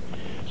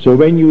 So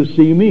when you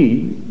see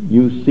me,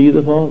 you see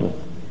the Father.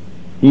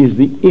 He is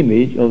the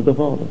image of the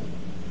Father.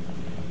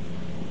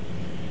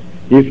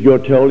 If you're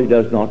told he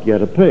does not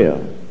yet appear,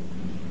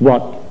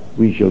 what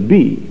we shall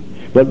be,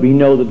 but we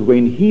know that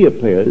when he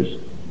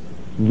appears,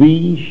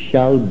 we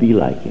shall be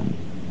like him.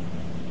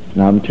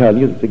 Now I'm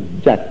telling you, that's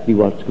exactly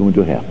what's going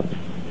to happen.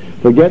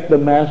 Forget the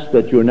mask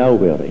that you're now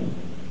wearing.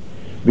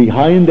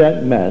 Behind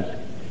that mask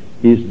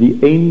is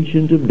the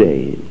Ancient of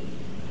Days,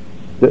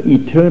 the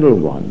Eternal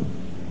One,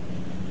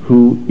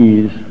 who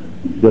is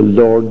the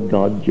Lord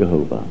God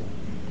Jehovah.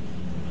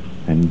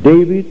 And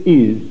David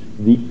is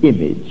the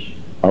image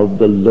of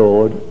the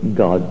Lord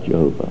God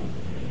Jehovah.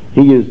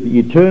 He is the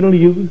eternal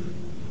youth,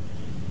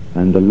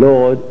 and the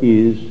Lord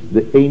is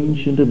the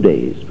Ancient of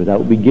Days,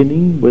 without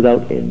beginning,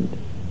 without end.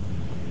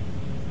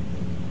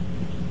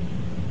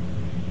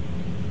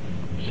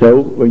 So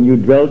when you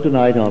dwell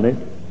tonight on it,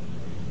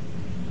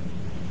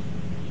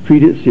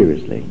 treat it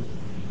seriously.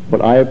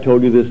 What I have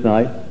told you this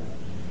night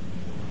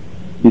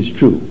is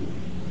true.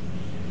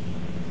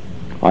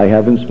 I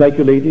haven't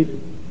speculated.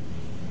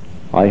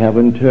 I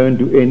haven't turned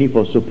to any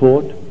for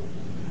support.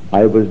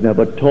 I was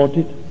never taught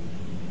it.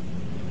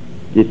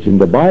 It's in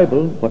the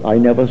Bible, but I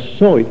never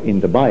saw it in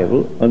the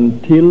Bible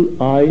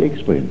until I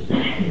experienced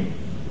it.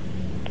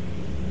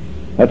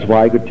 That's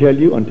why I could tell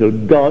you, until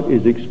God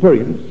is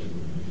experienced,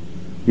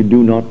 you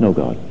do not know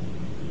God.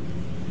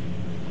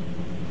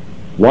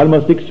 One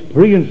must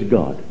experience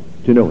God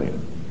to know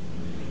him.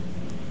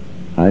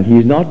 And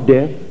he's not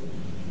deaf.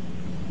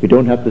 You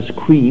don't have to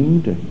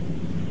scream to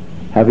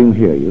have him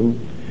hear you.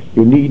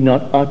 You need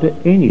not utter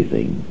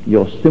anything.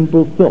 Your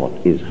simple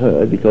thought is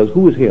heard, because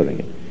who is hearing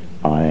it?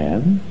 I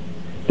am.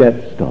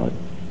 That's God.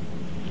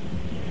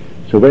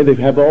 So when they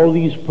have all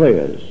these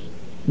prayers,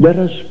 let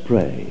us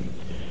pray.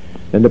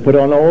 And they put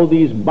on all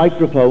these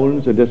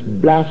microphones and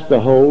just blast the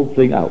whole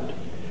thing out,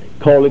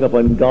 calling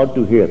upon God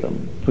to hear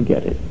them.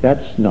 Forget it.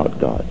 That's not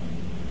God.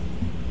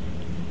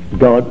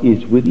 God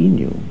is within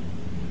you.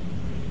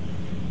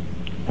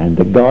 And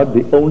the God,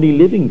 the only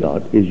living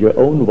God, is your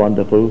own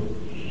wonderful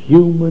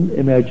human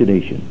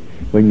imagination.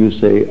 When you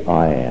say,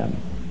 I am,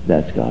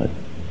 that's God.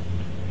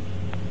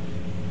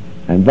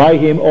 And by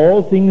him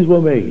all things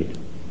were made,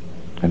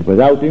 and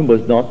without him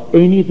was not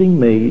anything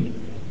made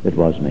that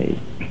was made.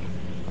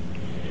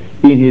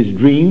 In his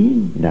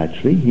dream,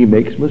 naturally, he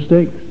makes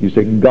mistakes. You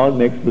say God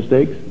makes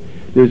mistakes.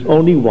 There's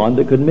only one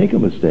that can make a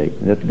mistake,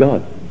 and that's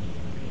God.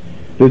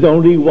 There's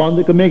only one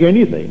that can make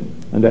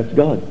anything, and that's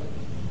God.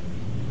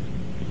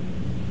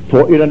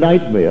 For in a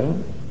nightmare,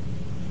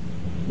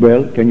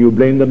 well, can you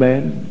blame the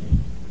man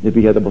if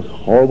he had the most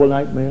horrible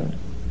nightmare?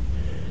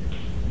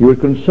 You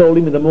would console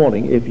him in the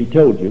morning if he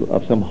told you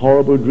of some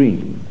horrible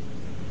dream.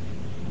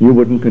 You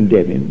wouldn't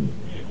condemn him.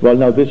 Well,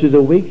 now this is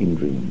a waking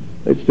dream.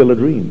 It's still a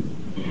dream.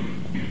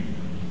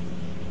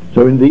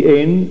 So in the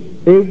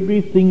end,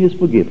 everything is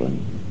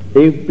forgiven.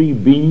 Every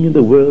being in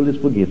the world is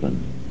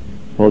forgiven.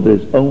 For there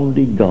is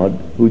only God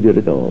who did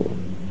it all.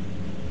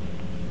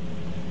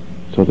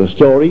 So the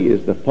story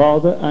is the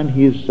Father and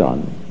his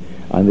Son,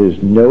 and there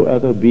is no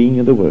other being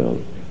in the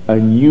world.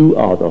 And you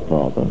are the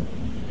Father,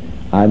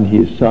 and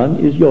his Son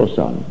is your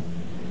Son.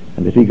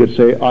 And if he could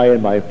say, I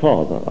and my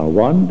Father are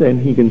one, then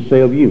he can say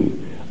of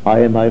you, I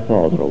and my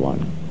Father are one.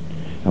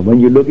 And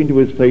when you look into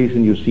his face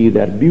and you see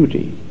that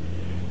beauty,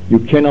 you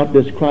cannot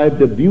describe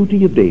the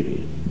beauty of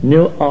David.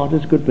 No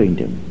artist could paint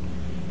him.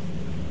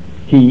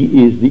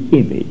 He is the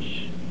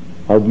image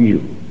of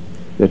you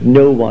that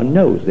no one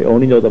knows. They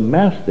only know the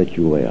mask that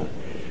you wear.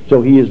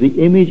 So he is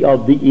the image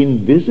of the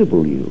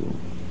invisible you.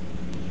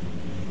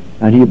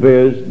 And he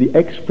bears the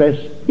express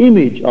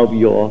image of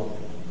your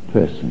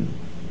person.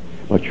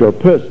 But your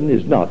person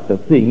is not the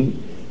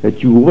thing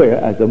that you wear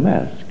as a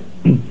mask.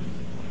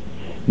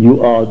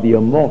 You are the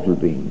immortal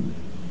being.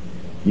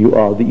 You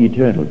are the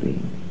eternal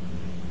being.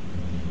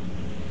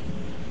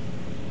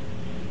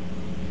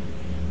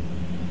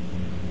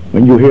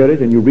 When you hear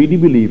it and you really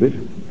believe it,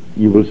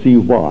 you will see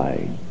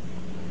why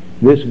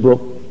this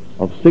book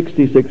of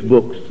 66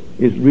 books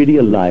is really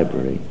a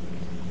library.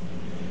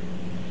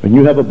 When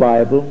you have a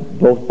Bible,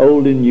 both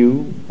old and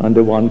new,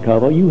 under one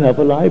cover, you have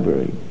a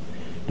library.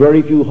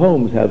 Very few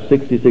homes have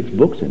 66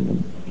 books in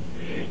them.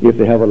 If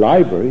they have a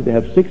library, they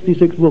have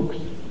 66 books.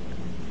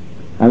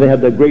 And they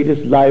have the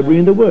greatest library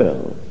in the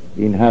world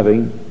in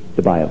having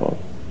the Bible.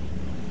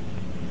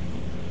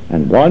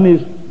 And one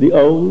is the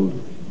old,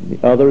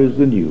 the other is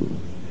the new.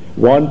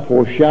 One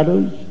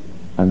foreshadows,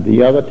 and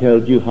the other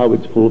tells you how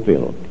it's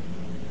fulfilled.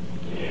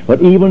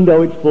 But even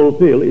though it's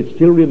fulfilled, it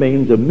still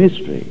remains a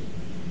mystery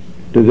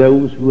to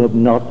those who have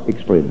not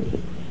experienced it.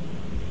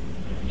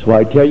 So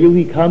I tell you,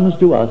 he comes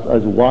to us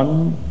as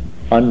one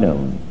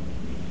unknown,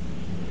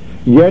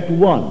 yet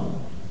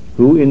one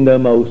who in the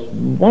most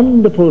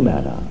wonderful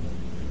manner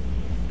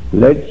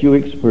lets you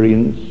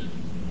experience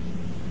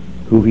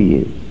who he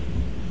is.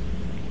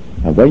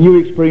 And when you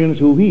experience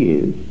who he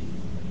is,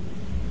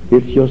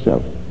 it's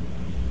yourself.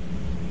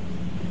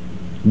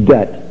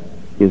 That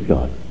is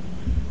God.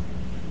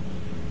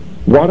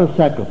 What a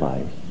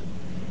sacrifice.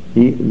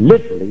 He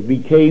literally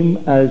became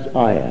as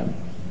I am,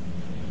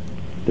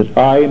 that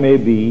I may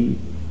be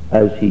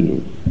as he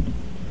is.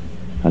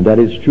 And that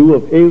is true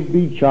of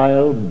every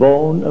child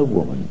born of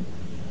woman.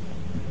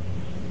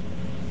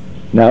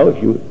 Now,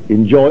 if you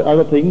enjoy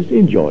other things,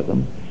 enjoy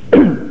them.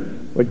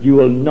 But you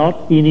will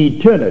not in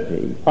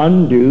eternity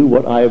undo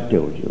what I have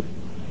told you.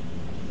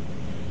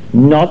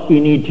 Not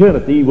in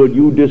eternity will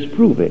you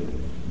disprove it.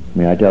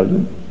 May I tell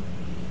you?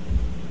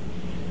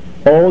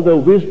 All the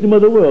wisdom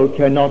of the world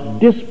cannot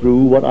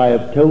disprove what I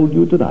have told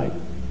you tonight.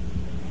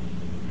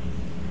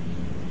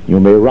 You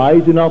may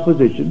rise in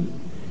opposition,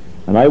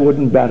 and I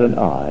wouldn't bat an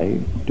eye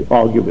to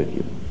argue with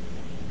you,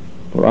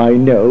 for I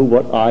know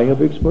what I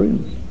have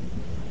experienced.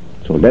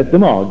 So let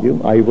them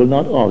argue. I will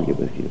not argue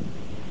with you.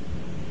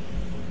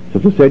 So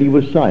he said he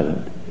was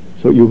silent,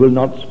 so you will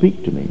not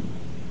speak to me.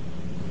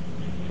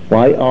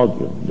 Why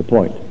argue? The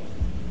point.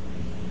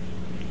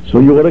 So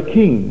you are a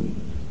king.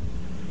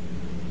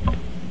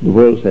 The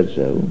world said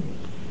so.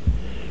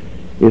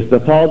 It's the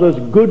Father's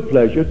good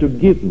pleasure to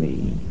give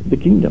me the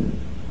kingdom.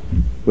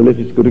 Well, if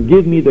he's going to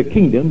give me the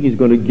kingdom, he's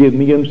going to give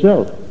me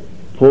himself,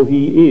 for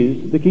he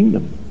is the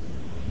kingdom.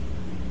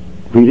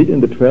 Read it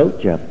in the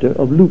 12th chapter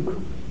of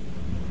Luke,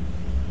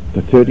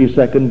 the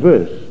 32nd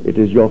verse. It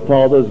is your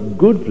Father's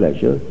good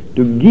pleasure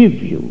to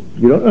give you.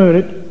 You don't earn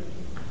it.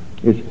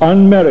 It's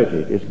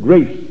unmerited. It's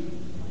grace.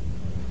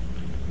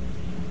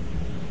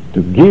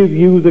 To give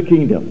you the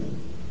kingdom.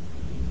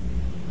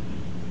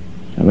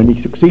 And when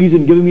he succeeds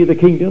in giving me the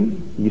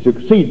kingdom, he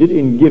succeeded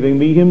in giving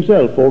me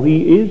himself, for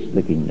he is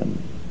the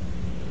kingdom.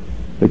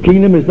 The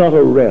kingdom is not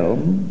a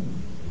realm,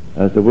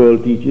 as the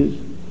world teaches.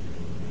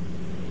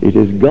 It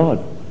is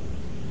God.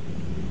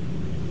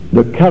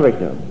 The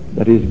character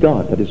that is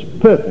God, that is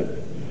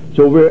perfect.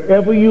 So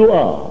wherever you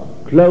are,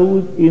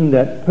 clothed in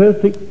that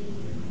perfect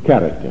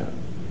character,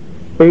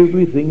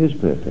 everything is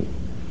perfect.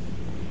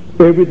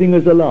 Everything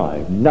is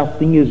alive.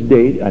 Nothing is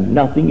dead and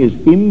nothing is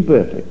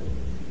imperfect.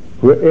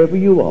 Wherever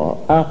you are,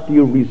 after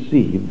you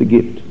receive the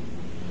gift.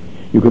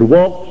 You could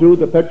walk through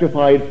the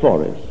petrified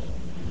forest,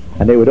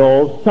 and they would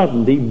all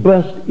suddenly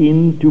burst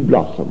into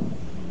blossom.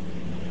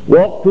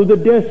 Walk through the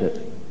desert,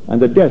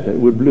 and the desert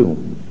would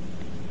bloom.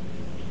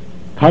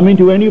 Come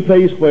into any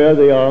place where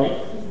they are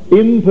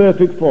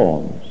imperfect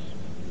forms,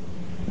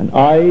 and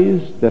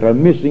eyes that are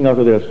missing out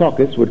of their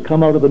sockets would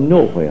come out of them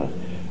nowhere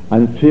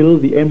and fill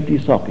the empty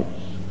sockets,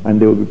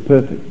 and they would be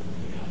perfect.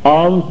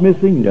 Arms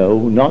missing?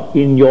 No, not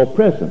in your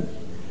presence,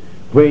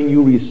 when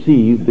you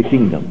receive the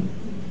kingdom.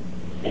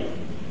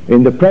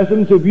 In the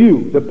presence of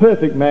you, the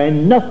perfect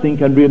man, nothing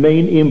can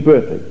remain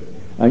imperfect.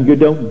 And you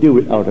don't do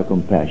it out of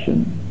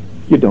compassion.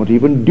 You don't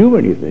even do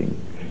anything.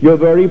 Your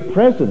very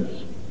presence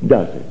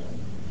does it.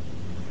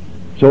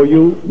 So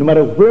you, no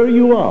matter where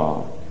you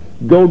are,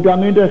 go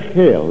down into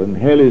hell, and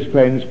hell is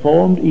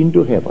transformed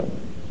into heaven.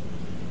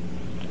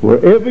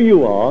 Wherever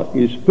you are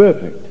is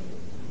perfect,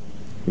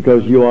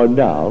 because you are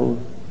now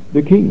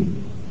the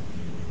king.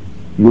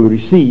 You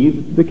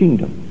receive the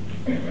kingdom.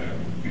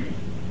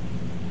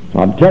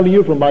 I'm telling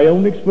you from my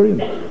own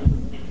experience.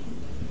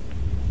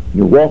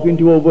 You walk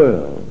into a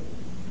world,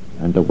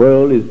 and the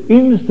world is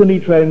instantly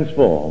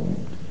transformed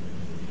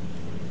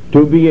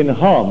to be in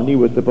harmony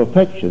with the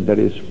perfection that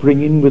is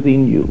springing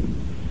within you.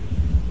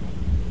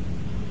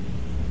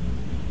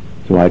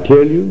 So I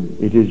tell you,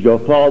 it is your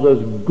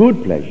Father's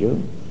good pleasure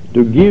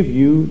to give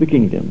you the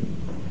kingdom.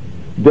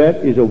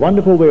 That is a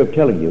wonderful way of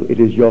telling you it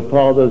is your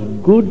Father's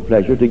good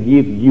pleasure to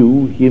give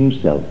you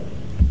himself.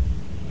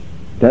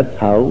 That's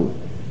how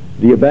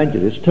the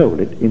evangelist told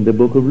it in the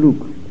book of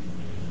Luke.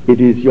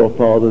 It is your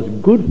Father's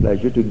good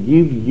pleasure to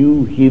give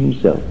you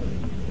himself.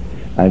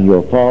 And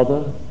your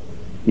Father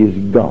is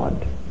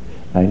God.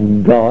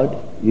 And God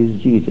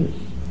is Jesus.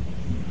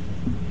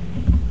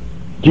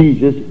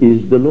 Jesus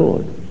is the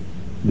Lord.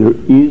 There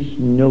is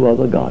no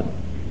other God.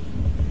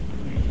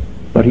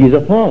 But he's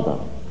a Father.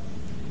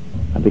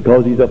 And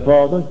because he's a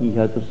Father, he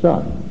has a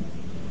Son.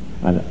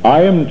 And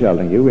I am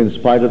telling you, in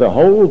spite of the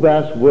whole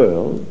vast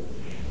world,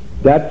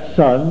 that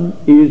Son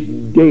is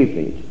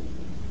David,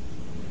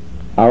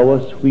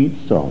 our sweet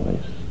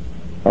psalmist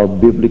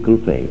of biblical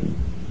fame.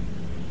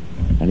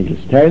 And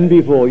he'll stand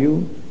before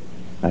you,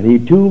 and he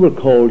too will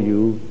call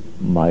you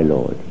my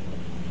Lord,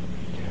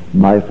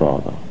 my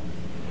Father,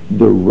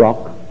 the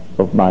rock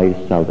of my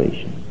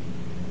salvation.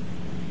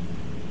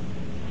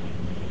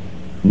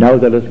 Now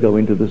let us go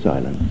into the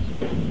silence.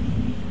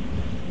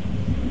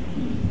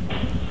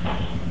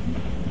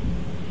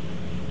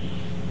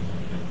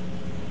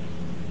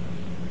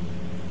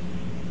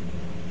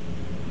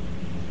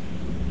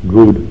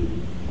 Good.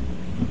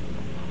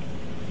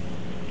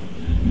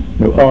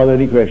 Now, are there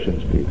any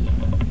questions, please?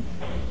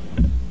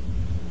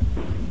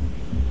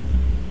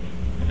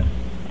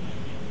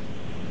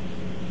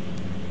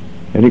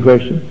 Any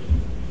questions?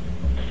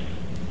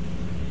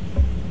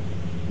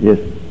 Yes.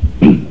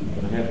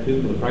 Can I have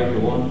two for the price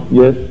of one?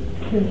 Yes.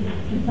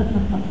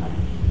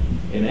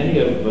 In any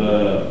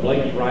of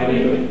Blake's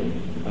writing,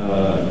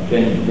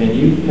 can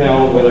you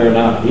tell whether or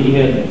not he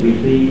had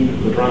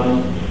received the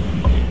promise?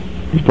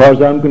 As far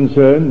as I'm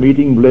concerned,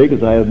 meeting Blake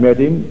as I have met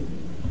him,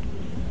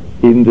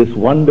 in this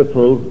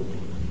wonderful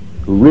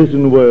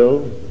risen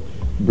world,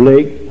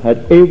 Blake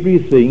had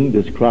everything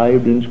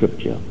described in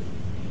Scripture.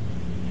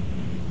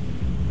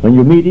 When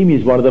you meet him,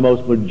 he's one of the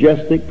most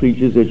majestic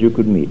preachers that you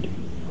could meet.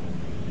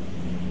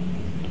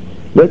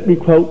 Let me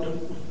quote,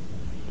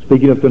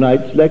 speaking of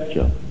tonight's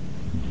lecture,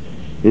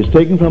 it's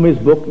taken from his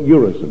book,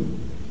 Urizen.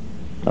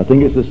 I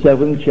think it's the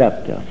 7th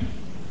chapter.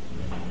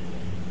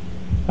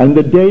 And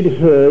the dead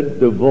heard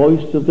the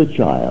voice of the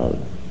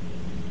child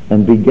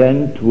and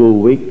began to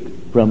awake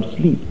from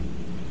sleep.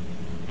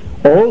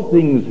 All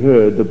things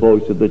heard the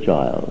voice of the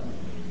child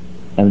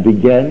and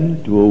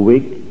began to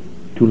awake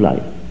to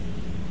life.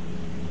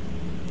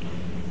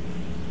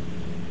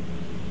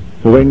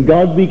 So when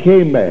God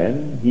became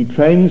man, he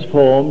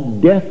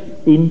transformed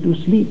death into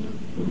sleep.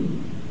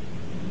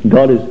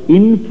 God is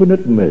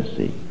infinite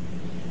mercy,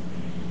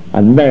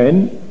 and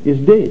man is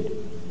dead.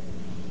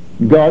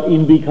 God,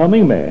 in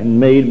becoming man,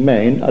 made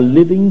man a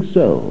living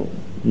soul.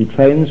 He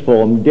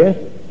transformed death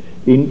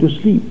into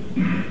sleep.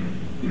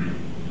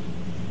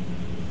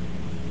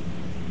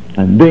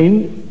 And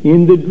then,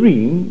 in the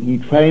dream, he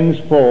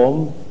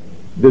transformed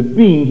the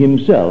being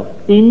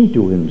himself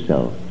into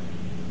himself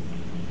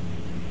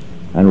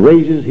and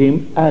raises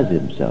him as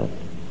himself.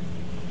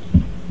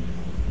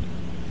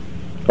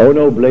 Oh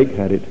no, Blake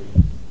had it.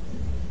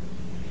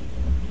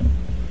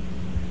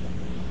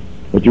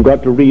 But you've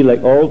got to read,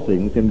 like all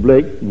things, and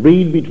Blake,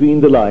 read between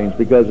the lines,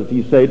 because as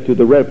he said to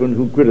the Reverend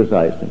who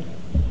criticized him,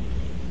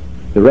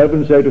 the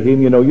Reverend said to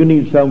him, you know, you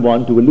need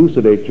someone to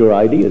elucidate your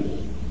ideas.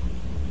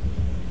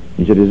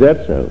 He said, is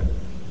that so?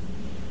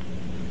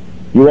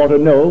 You ought to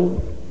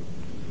know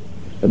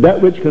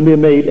that which can be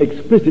made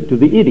explicit to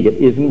the idiot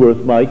isn't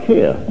worth my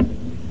care.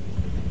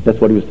 That's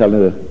what he was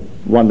telling the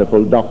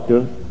wonderful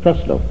Dr.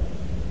 Truslow.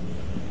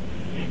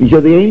 He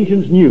said the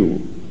ancients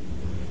knew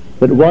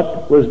that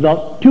what was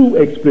not too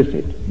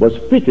explicit was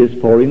fittest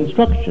for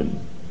instruction,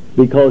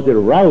 because it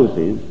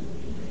arouses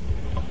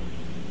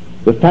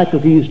the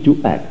faculties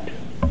to act.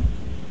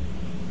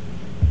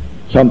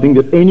 Something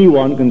that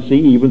anyone can see,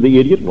 even the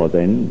idiot, well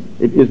then,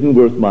 it isn't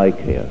worth my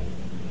care.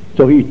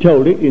 So he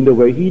told it in the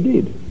way he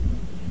did,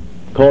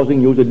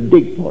 causing you to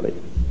dig for it.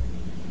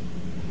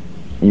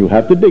 And you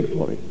have to dig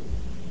for it.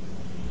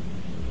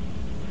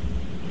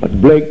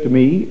 But Blake, to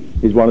me,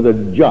 is one of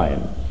the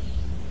giants,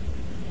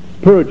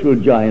 spiritual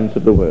giants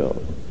of the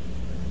world.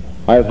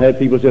 I've had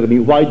people say to me,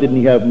 why didn't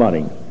he have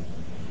money?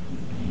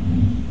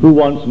 Who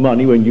wants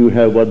money when you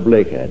have what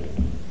Blake had?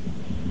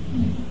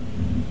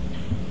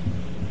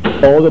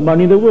 All the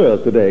money in the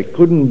world today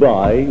couldn't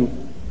buy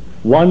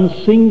one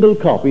single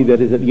copy that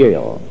is at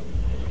Yale.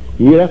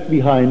 He left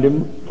behind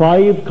him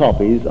 5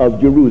 copies of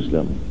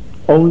Jerusalem.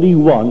 Only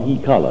one he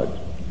colored.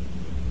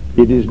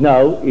 It is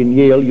now in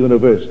Yale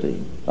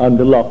University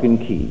under lock and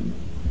key.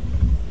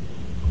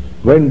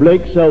 When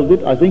Blake sold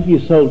it, I think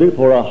he sold it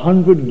for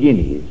 100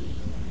 guineas.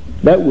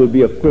 That would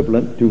be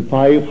equivalent to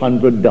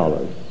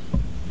 $500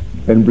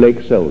 when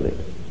Blake sold it.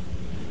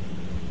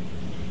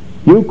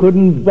 You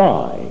couldn't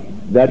buy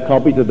that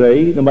copy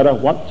today no matter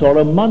what sort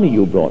of money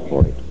you brought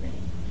for it.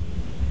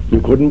 You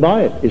couldn't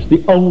buy it. It's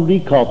the only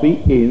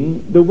copy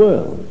in the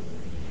world.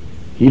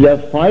 He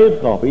left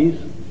 5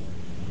 copies.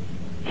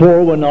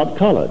 4 were not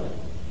colored.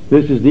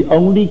 This is the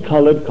only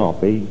colored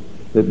copy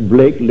that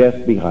Blake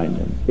left behind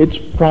him. It's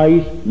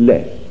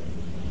priceless.